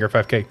and give Vanguard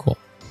 5k. Cool.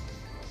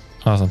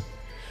 Awesome.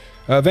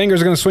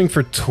 Vanguard's gonna swing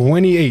for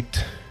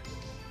 28.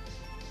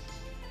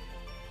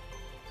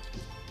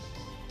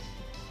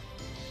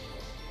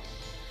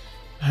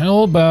 How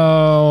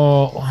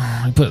about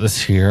I put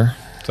this here?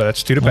 So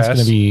that's 2 to That's pass.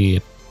 gonna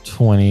be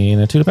 20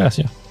 and a 2 to pass,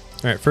 yeah.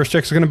 Alright, first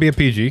check's gonna be a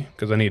PG,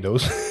 because I need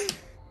those.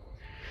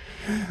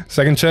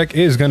 Second check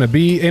is gonna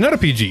be another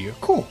PG.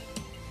 Cool.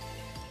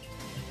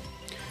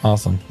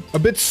 Awesome. A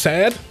bit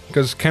sad,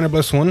 because Counter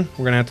Blast 1,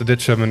 we're gonna have to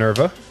ditch a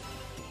Minerva.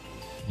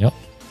 Yep.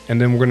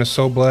 And then we're gonna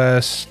Soul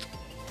Blast.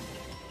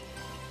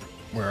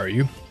 Where are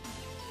you?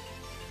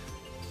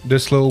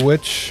 This little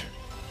witch.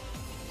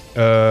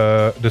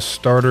 The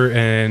starter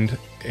and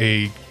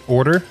a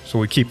order. So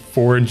we keep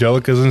 4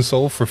 Angelicas in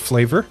soul for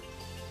flavor.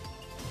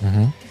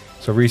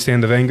 So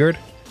restand the Vanguard.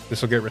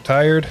 This will get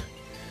retired.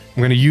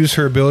 I'm gonna use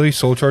her ability,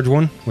 Soul Charge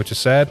 1, which is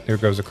sad. There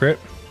goes the crit.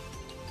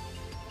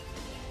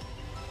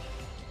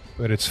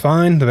 But it's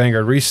fine. The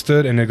Vanguard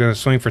restood, and they're gonna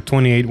swing for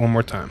 28 one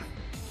more time.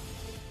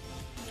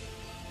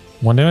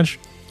 1 damage?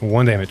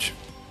 1 damage.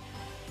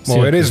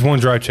 Well, it is 1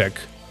 drive check.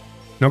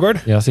 No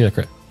guard? Yeah, I see that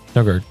crit.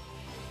 No guard.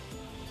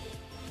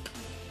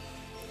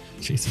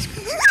 Jesus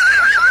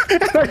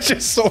Christ. I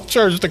just soul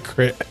charged a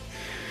crit.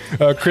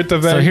 Crit the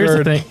Vanguard. So here's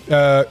the thing.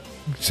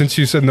 Since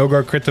you said no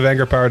guard, crit the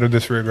Vanguard power to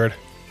this rear guard.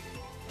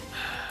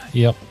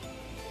 Yep.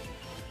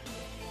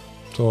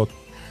 So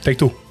take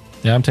 2.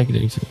 Yeah, I'm taking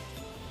it.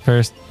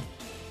 First.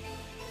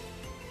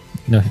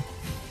 No.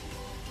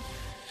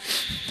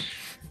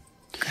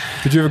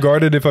 Could you have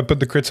guarded if I put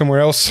the crit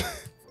somewhere else?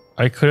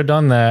 I could have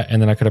done that,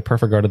 and then I could have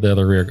perfect guarded the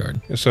other rear guard.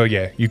 So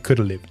yeah, you could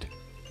have lived.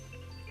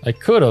 I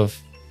could have,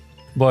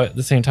 but at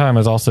the same time,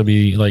 I'd also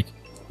be like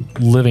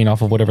living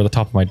off of whatever the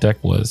top of my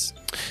deck was.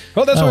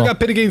 Well, that's what I got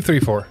pity game 3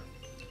 for.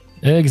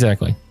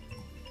 Exactly.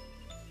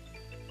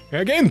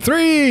 Yeah, game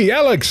 3,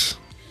 Alex.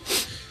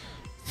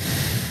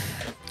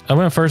 I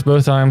went first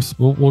both times.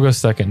 We'll go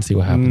second and see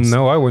what happens.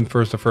 No, I went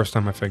first the first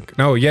time, I think.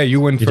 No, yeah, you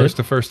went first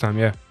the first time,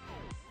 yeah.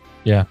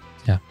 Yeah.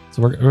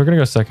 So we're going to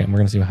go second. We're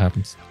going to see what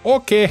happens.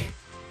 Okay.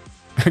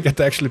 I get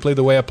to actually play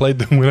the way I played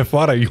them when I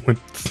thought you went.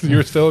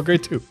 You're still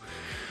great too.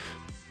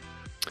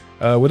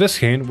 With this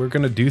hand, we're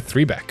going to do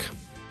 3 back.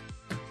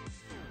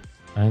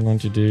 I'm going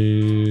to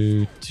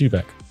do 2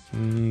 back.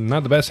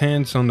 Not the best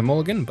hands on the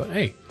mulligan, but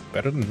hey,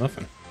 better than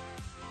nothing.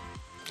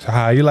 So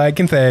how you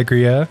liking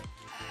Thegrea?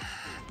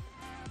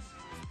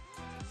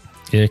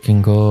 It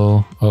can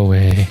go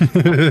away.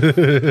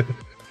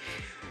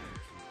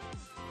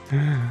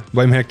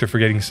 Blame Hector for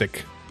getting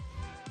sick.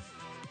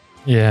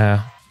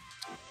 Yeah.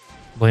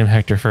 Blame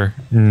Hector for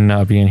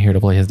not being here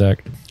to play his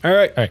deck. All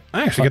right. All right.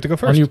 I actually get to go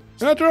first.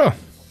 I'll draw.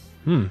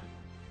 I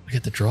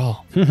get the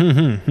draw.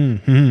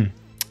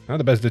 Not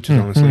the best ditches,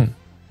 honestly.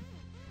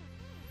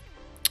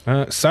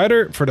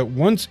 Cider for the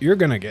ones you're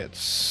gonna get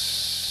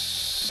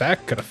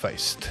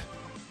sacrificed.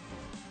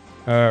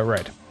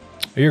 Right.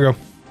 Here you go.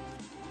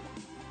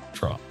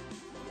 Draw.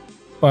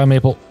 Bye,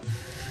 Maple.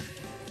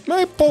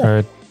 Maple. All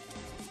right.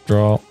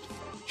 Draw.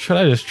 Should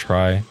I just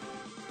try?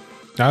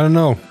 I don't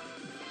know.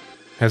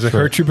 Has it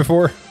hurt you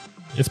before?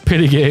 It's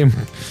pity game.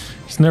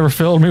 It's never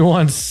failed me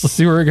once. Let's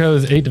see where it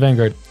goes. 8 to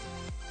Vanguard.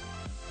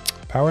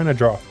 Power and a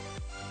draw.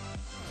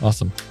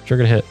 Awesome.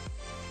 Trigger to hit.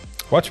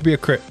 Watch it be a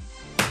crit.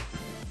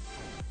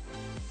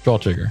 Draw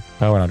trigger.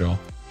 Power and a draw.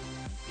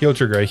 Heal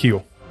trigger, I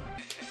heal.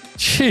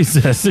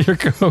 Jesus, here we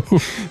go.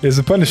 Is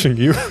it punishing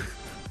you?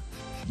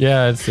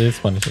 Yeah, it's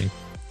punishing.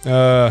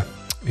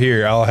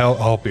 Here, I'll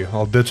help you.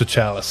 I'll ditch a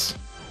chalice.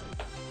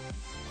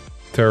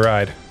 To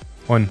ride.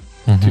 1,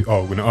 2.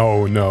 Oh no!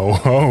 Oh no!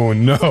 Oh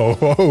no!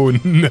 Oh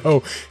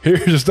no!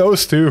 Here's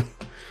those 2.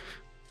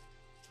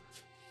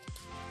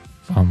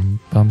 This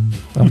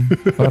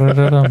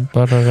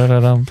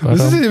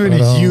isn't even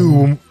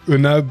you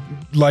not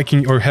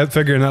liking or head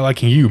figure not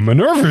liking you.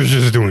 Minerva's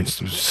just doing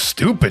some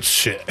stupid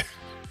shit.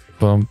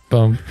 So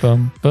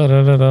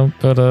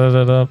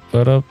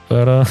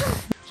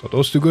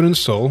those 2 good in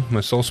soul.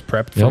 My soul's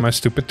prepped for my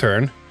stupid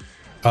turn.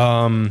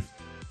 I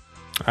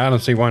don't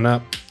see why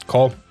not.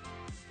 Call.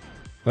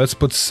 Let's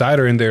put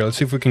cider in there. Let's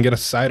see if we can get a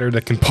cider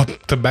that can pop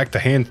to back the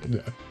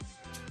hand.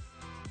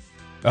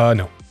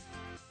 No.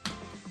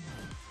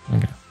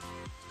 Okay.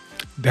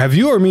 Have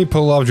you or me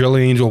pulled off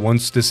Drilling Angel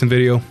once this in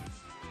video?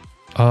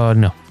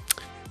 No.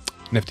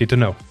 Nifty to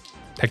know.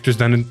 Hector's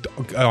done it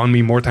on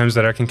me more times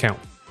than I can count.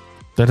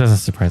 That doesn't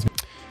surprise me.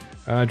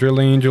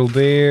 Drilling Angel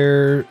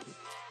there.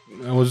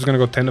 I was just gonna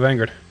go 10 to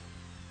Vanguard.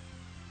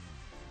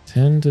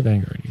 10 to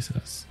Vanguard, he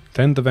says.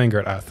 10 to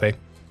Vanguard, I think.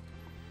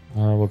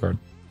 What guard?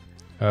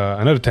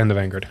 Another 10 to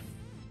Vanguard.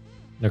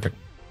 Okay.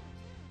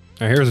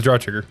 Now here's the draw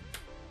trigger.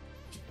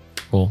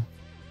 Cool.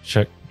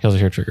 Check. Heals a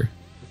here trigger.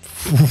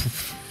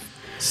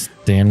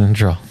 Stand and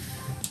draw.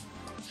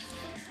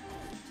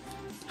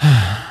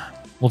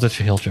 We'll ditch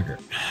a heal trigger.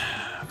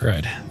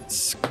 Right.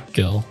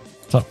 Skill.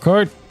 Top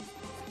card.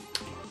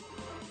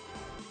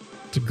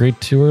 It's a grade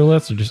 2 or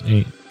less, or just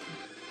 8?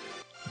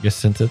 I guess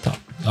sent to the top.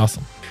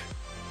 Awesome.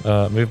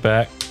 Move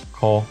back.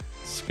 Call.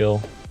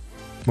 Skill.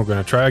 We're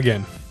gonna try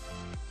again.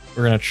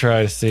 We're gonna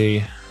try to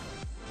see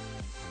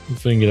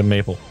if we can get a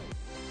maple.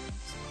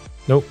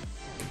 Nope.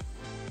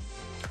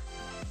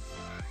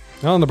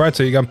 Well, on the bright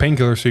side, you got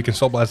painkiller, so you can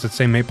soul blast that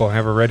same maple and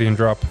have her ready and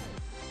drop.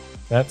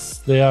 That's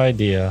the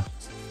idea.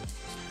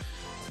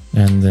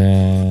 And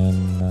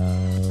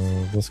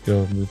then let's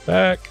go move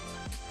back.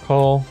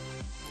 Call.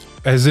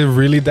 Is it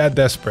really that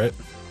desperate?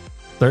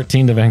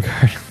 13 to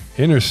Vanguard.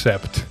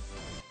 Intercept.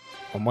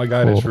 Oh my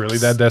god, Cool. it's really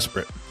that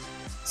desperate.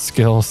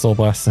 Skill, soul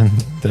blast, and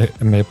the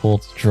maple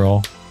to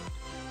draw.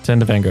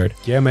 10 to Vanguard.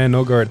 Yeah, man,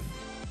 no guard.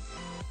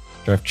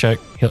 Drive check.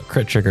 Hit,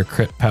 crit trigger.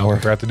 Crit power.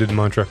 Forgot to do the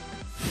mantra.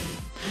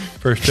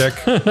 First check,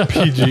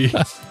 PG.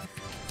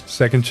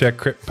 Second check,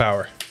 crit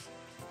power.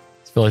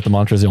 I feel like the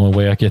mantra is the only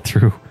way I get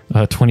through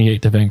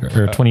 28 to Vanguard.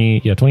 Or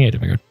 28 to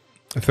Vanguard.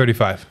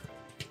 35.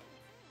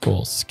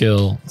 Cool.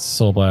 Skill,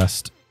 soul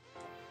blast,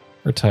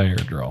 retire,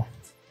 draw.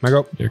 I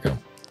go. Here you go.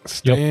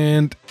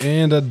 Stand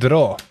and a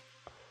draw.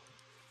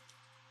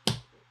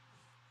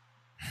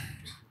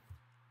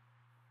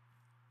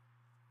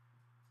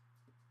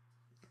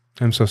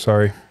 I'm so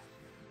sorry.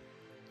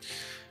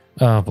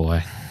 Oh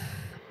boy.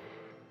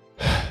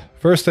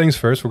 First things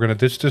first, we're going to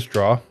ditch this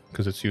draw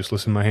because it's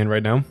useless in my hand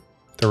right now.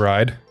 To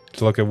ride.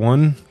 To look at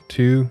 1,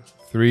 2,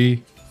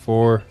 3,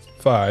 4,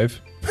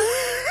 5.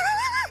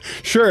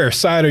 Sure,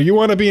 Cider, you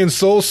want to be in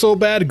Soul so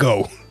bad?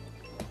 Go.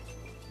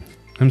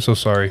 I'm so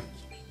sorry.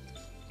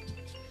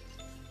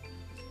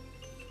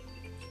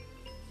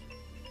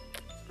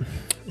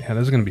 Yeah,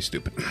 this is going to be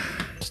stupid.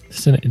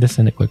 Just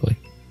send it quickly.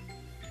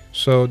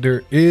 So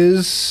there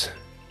is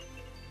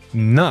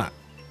not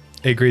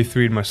a grade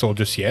 3 in my soul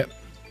just yet.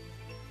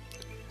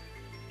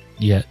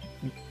 Yet.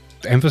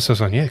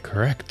 Emphasis on yet,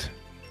 correct.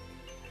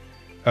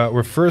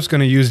 We're first going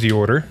to use the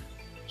order.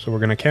 So we're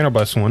going to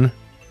counterblast 1.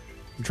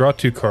 Draw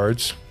 2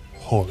 cards.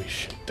 Holy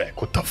shit,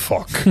 deck, what the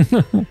fuck?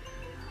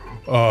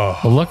 Oh.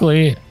 Well,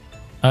 luckily,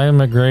 I am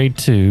a grade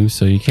 2,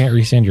 so you can't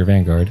resend your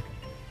Vanguard.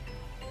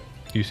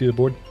 Do you see the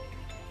board?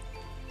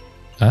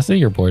 I see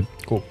your board.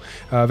 Cool.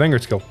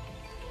 Vanguard skill.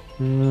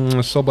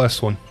 Soul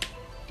Blast 1.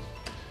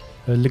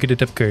 Look at the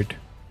top card.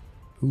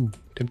 Ooh,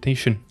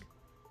 Temptation.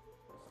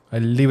 I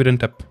leave it on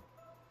top.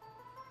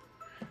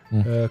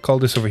 Call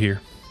this over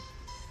here.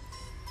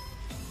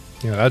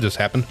 Yeah, that just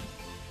happened.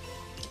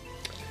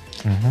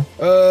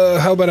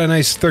 How about a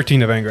nice 13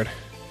 to Vanguard?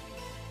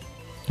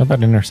 How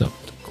about Intercept?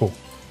 Cool.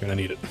 Gonna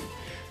need it.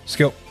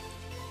 Skill.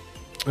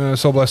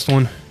 Soul Blast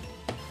 1.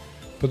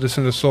 Put this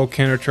in the Soul,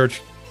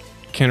 countercharge,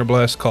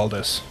 counterblast, call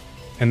this.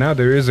 And now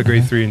there is a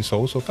grade 3 in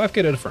Soul, so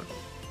 5k to the front.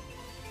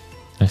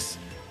 Nice.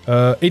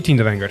 18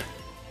 to Vanguard.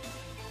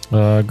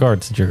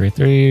 Guard, since you're grade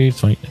 3,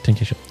 20,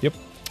 10k ship. Yep.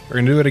 We're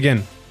gonna do it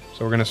again.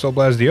 So we're gonna Soul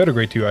Blast the other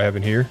grade 2 I have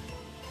in here.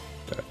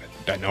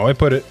 I know I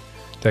put it.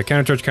 To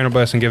countercharge,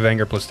 counterblast, and give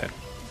Vanguard plus 10.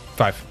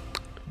 5.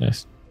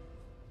 Nice.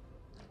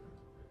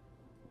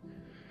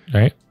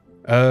 Alright.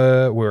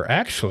 We're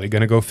actually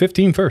gonna go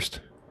 15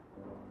 first.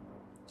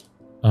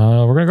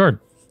 We're gonna guard.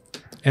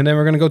 And then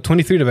we're gonna go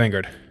 23 to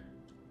Vanguard.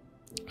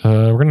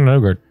 We're gonna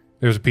no guard.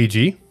 There's a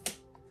PG.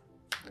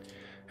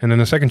 And then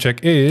the second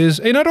check is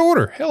another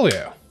order. Hell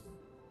yeah.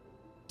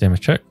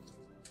 Damage check.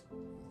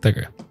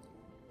 Thegrea.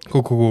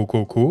 Cool, cool, cool,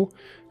 cool, cool.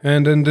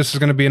 And then this is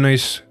gonna be a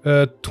nice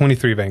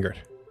 23 Vanguard.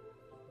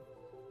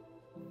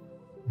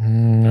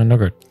 No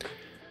guard.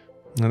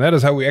 And that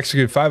is how we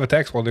execute 5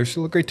 attacks while there's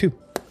still a grade 2.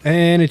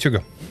 And it should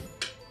go.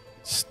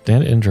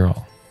 Stand and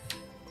draw.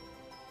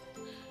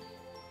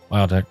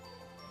 Wow, deck.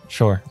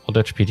 Sure, we'll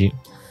ditch PG.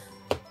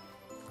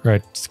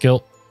 Right,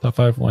 skill. Top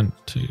 5. 1,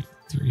 2,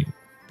 3,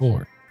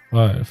 4,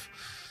 5.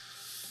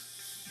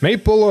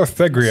 Maple or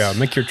Thegrea,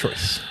 make your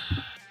choice.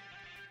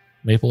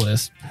 Maple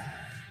is.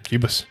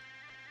 Jeebus.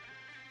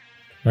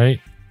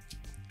 Right?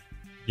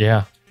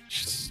 Yeah.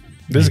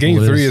 This game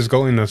Maple 3 is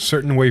going a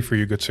certain way for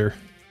you, good sir.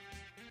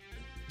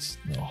 It's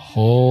a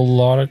whole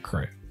lot of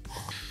crap.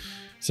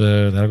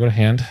 So that'll go to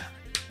hand.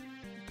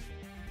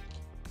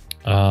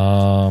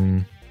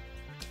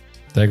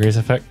 Thegrea's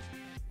effect.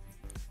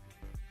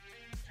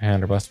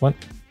 Hand or bust 1.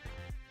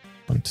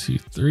 1, 2,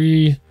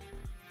 3,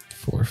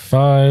 4,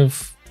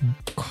 5.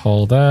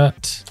 Call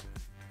that.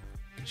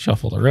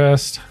 Shuffle the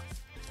rest.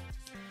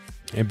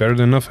 Ain't better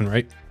than nothing,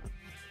 right?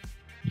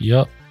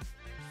 Yup.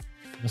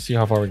 Let's see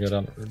how far we go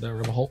down that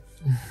river hole.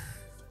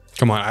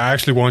 Come on, I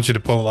actually want you to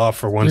pull it off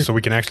for once so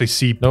we can actually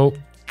see Nope.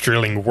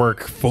 drilling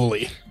work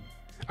fully.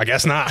 I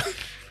guess not.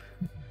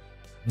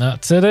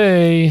 Not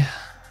today.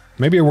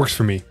 Maybe it works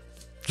for me.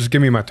 Just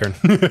give me my turn.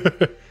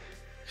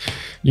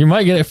 You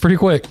might get it pretty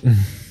quick.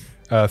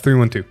 3,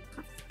 1, 2.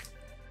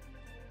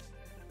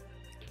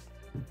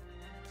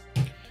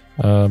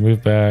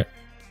 Move back.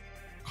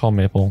 Call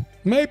Maple.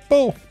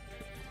 Maple.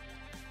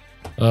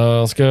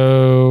 Let's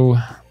go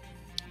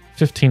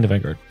 15 to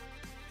Vanguard.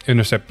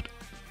 Intercept.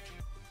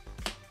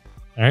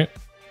 All right.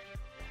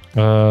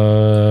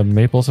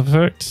 Maple's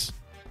effect.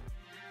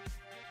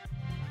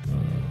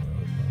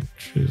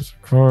 Choose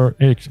a card.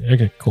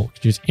 Okay, cool.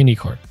 Choose any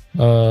card.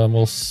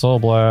 We'll Soul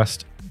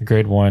Blast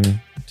grade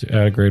 1 to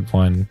add a grade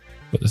 1.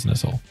 Put this in a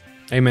soul.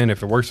 Hey man,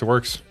 if it works, it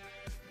works.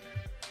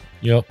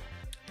 Yep.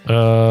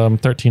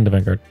 13 to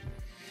Vanguard.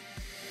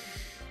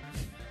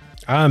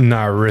 I'm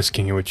not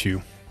risking it with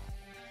you.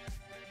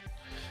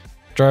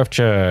 Drive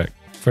check.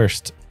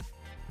 First.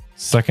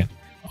 Second.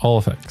 All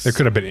effects. There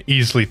could have been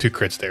easily 2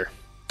 crits there.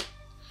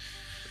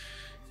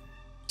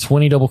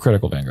 20 double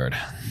critical Vanguard.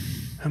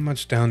 How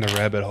much down the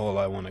rabbit hole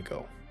I want to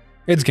go?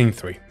 It's game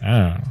 3. I don't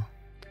know.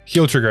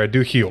 Heal trigger, I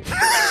do heal.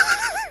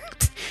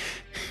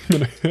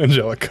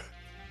 Angelica.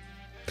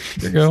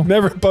 There you go.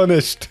 Never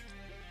punished.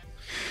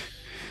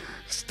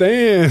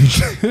 Stand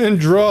and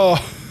draw.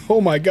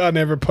 Oh my god,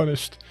 never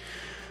punished.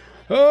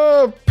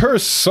 Oh,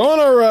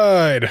 Persona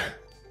Ride.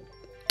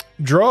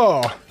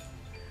 Draw.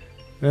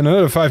 And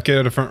another 5k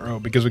to the front row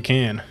because we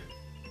can.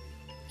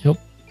 Yep.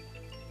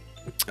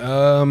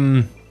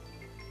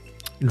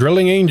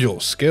 Drilling Angel,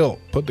 skill.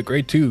 Put the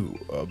grade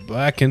 2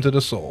 back into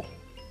the soul.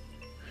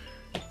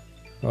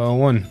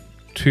 1,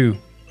 2,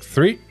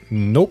 3.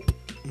 Nope.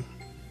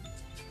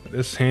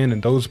 This hand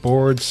and those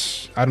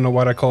boards. I don't know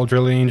what I call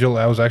Drilling Angel.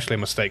 That was actually a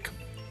mistake.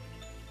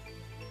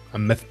 A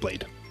Myth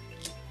Blade.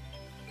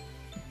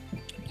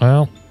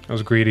 Well, I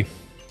was greedy.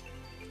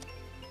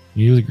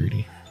 you was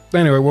greedy.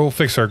 Anyway, we'll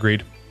fix our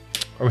greed.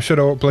 I should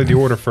have played the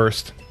order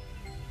first.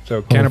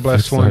 So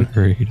Counterblast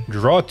 1,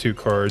 draw 2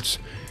 cards.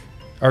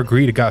 Our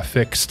greed got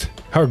fixed.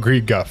 Our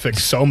greed got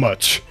fixed so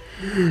much.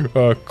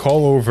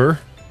 Call over,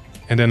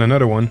 and then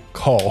another one,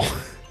 call.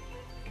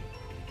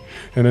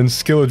 And then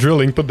skill of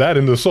drilling, put that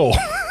in the soul.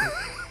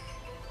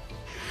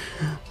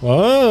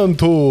 1,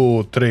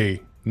 2,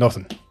 3,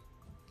 nothing.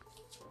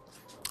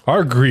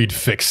 Our greed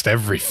fixed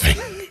everything.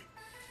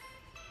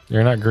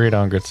 You're not greed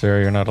on good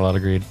sir. You're not allowed to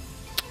greed.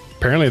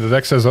 Apparently the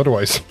deck says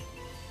otherwise.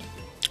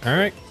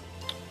 Alright.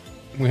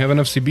 We have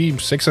enough CB,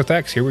 6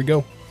 attacks, here we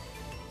go.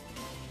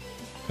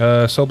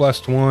 Soul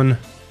Blast 1.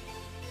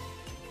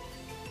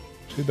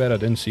 Too bad I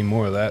didn't see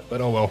more of that,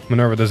 but oh well.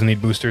 Minerva doesn't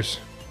need boosters.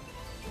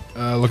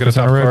 Look at the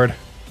top card.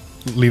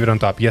 Leave it on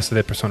top. Yes, I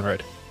did Persona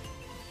Red.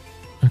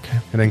 Okay.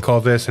 And then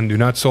call this and do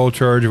not soul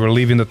charge. We're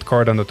leaving the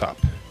card on the top.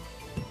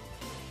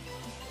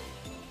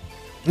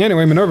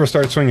 Anyway, Minerva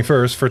started swinging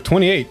first for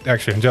 28.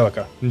 Actually,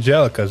 Angelica.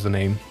 Angelica is the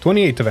name.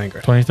 28 to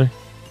Vanguard. 23.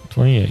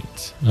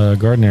 28.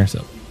 Guard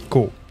Intercept.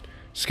 Cool.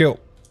 Skill.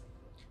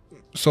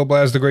 Soul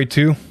Blast the grade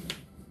 2.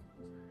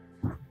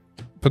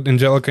 Put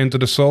Angelica into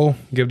the soul.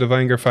 Give the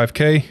Vanguard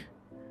 5k.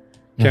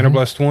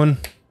 Counterblast 1.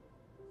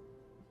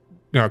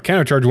 No,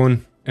 countercharge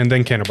 1. And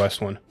then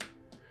counterblast 1.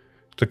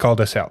 To call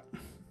this out.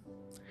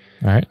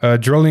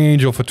 Alright. Drilling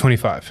Angel for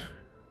 25.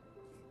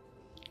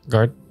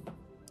 Guard.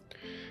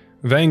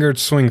 Vanguard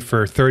swing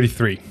for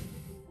 33.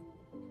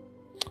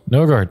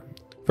 No guard.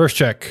 First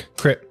check.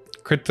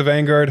 Crit. Crit to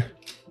Vanguard.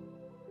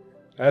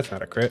 That's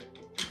not a crit.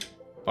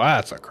 Oh,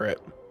 that's a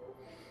crit.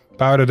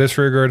 Power to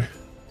disregard.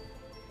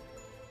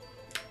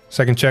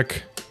 Second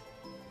check.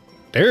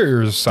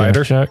 There's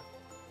Cider. Check.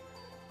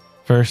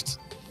 First.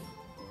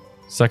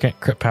 Second.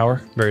 Crit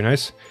power. Very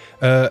nice.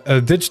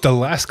 Ditch the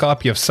last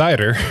copy of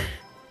Cider.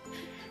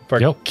 For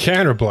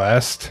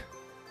Counterblast.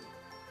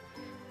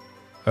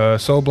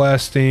 Soul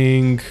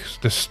Blasting,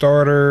 the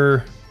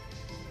starter,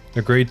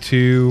 the grade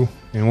 2,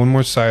 and one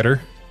more Cider.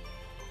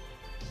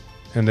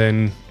 And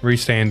then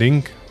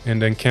restanding,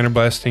 and then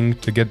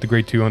Counterblasting to get the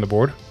grade 2 on the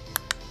board.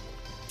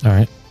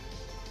 Alright.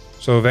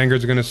 So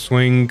Vanguard's gonna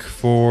swing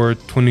for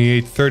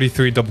 28,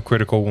 33, double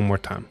critical one more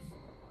time.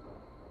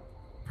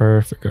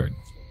 Perfect guard.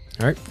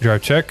 Alright,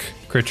 drive check,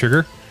 crit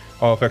trigger,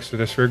 all effects to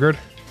disregard.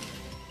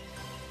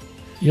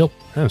 Yep.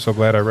 I'm so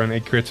glad I ran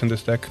 8 crits in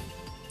this deck.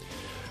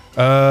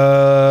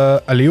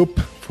 Alley-oop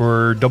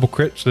for double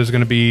crit, so there's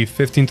going to be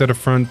 15 to the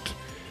front,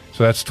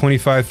 so that's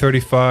 25,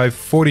 35,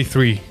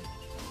 43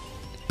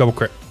 double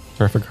crit.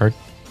 Perfect guard.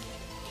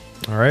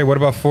 Alright, what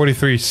about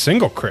 43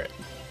 single crit?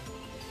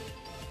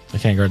 I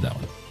can't guard that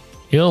one.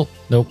 Heal.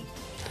 Nope.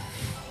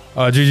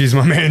 GG's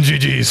my man,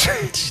 GG's.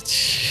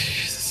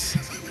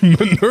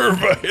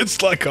 Minerva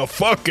hits like a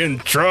fucking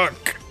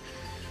truck.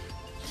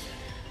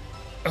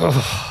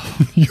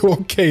 You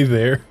okay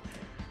there?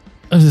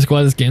 I'm just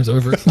glad this game's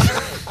over.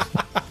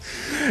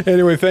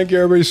 Anyway, thank you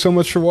everybody so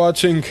much for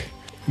watching.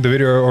 The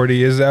video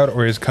already is out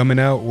or is coming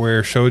out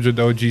where Shoujo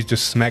Doji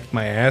just smacked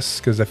my ass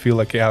because I feel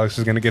like Alex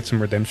is going to get some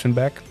redemption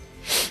back.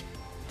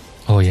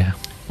 Oh yeah.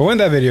 But when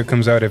that video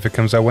comes out, if it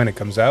comes out when it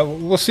comes out,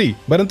 we'll see.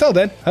 But until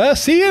then,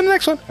 see you in the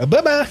next one.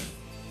 Bye-bye.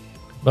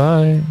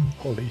 Bye.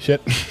 Holy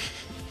shit.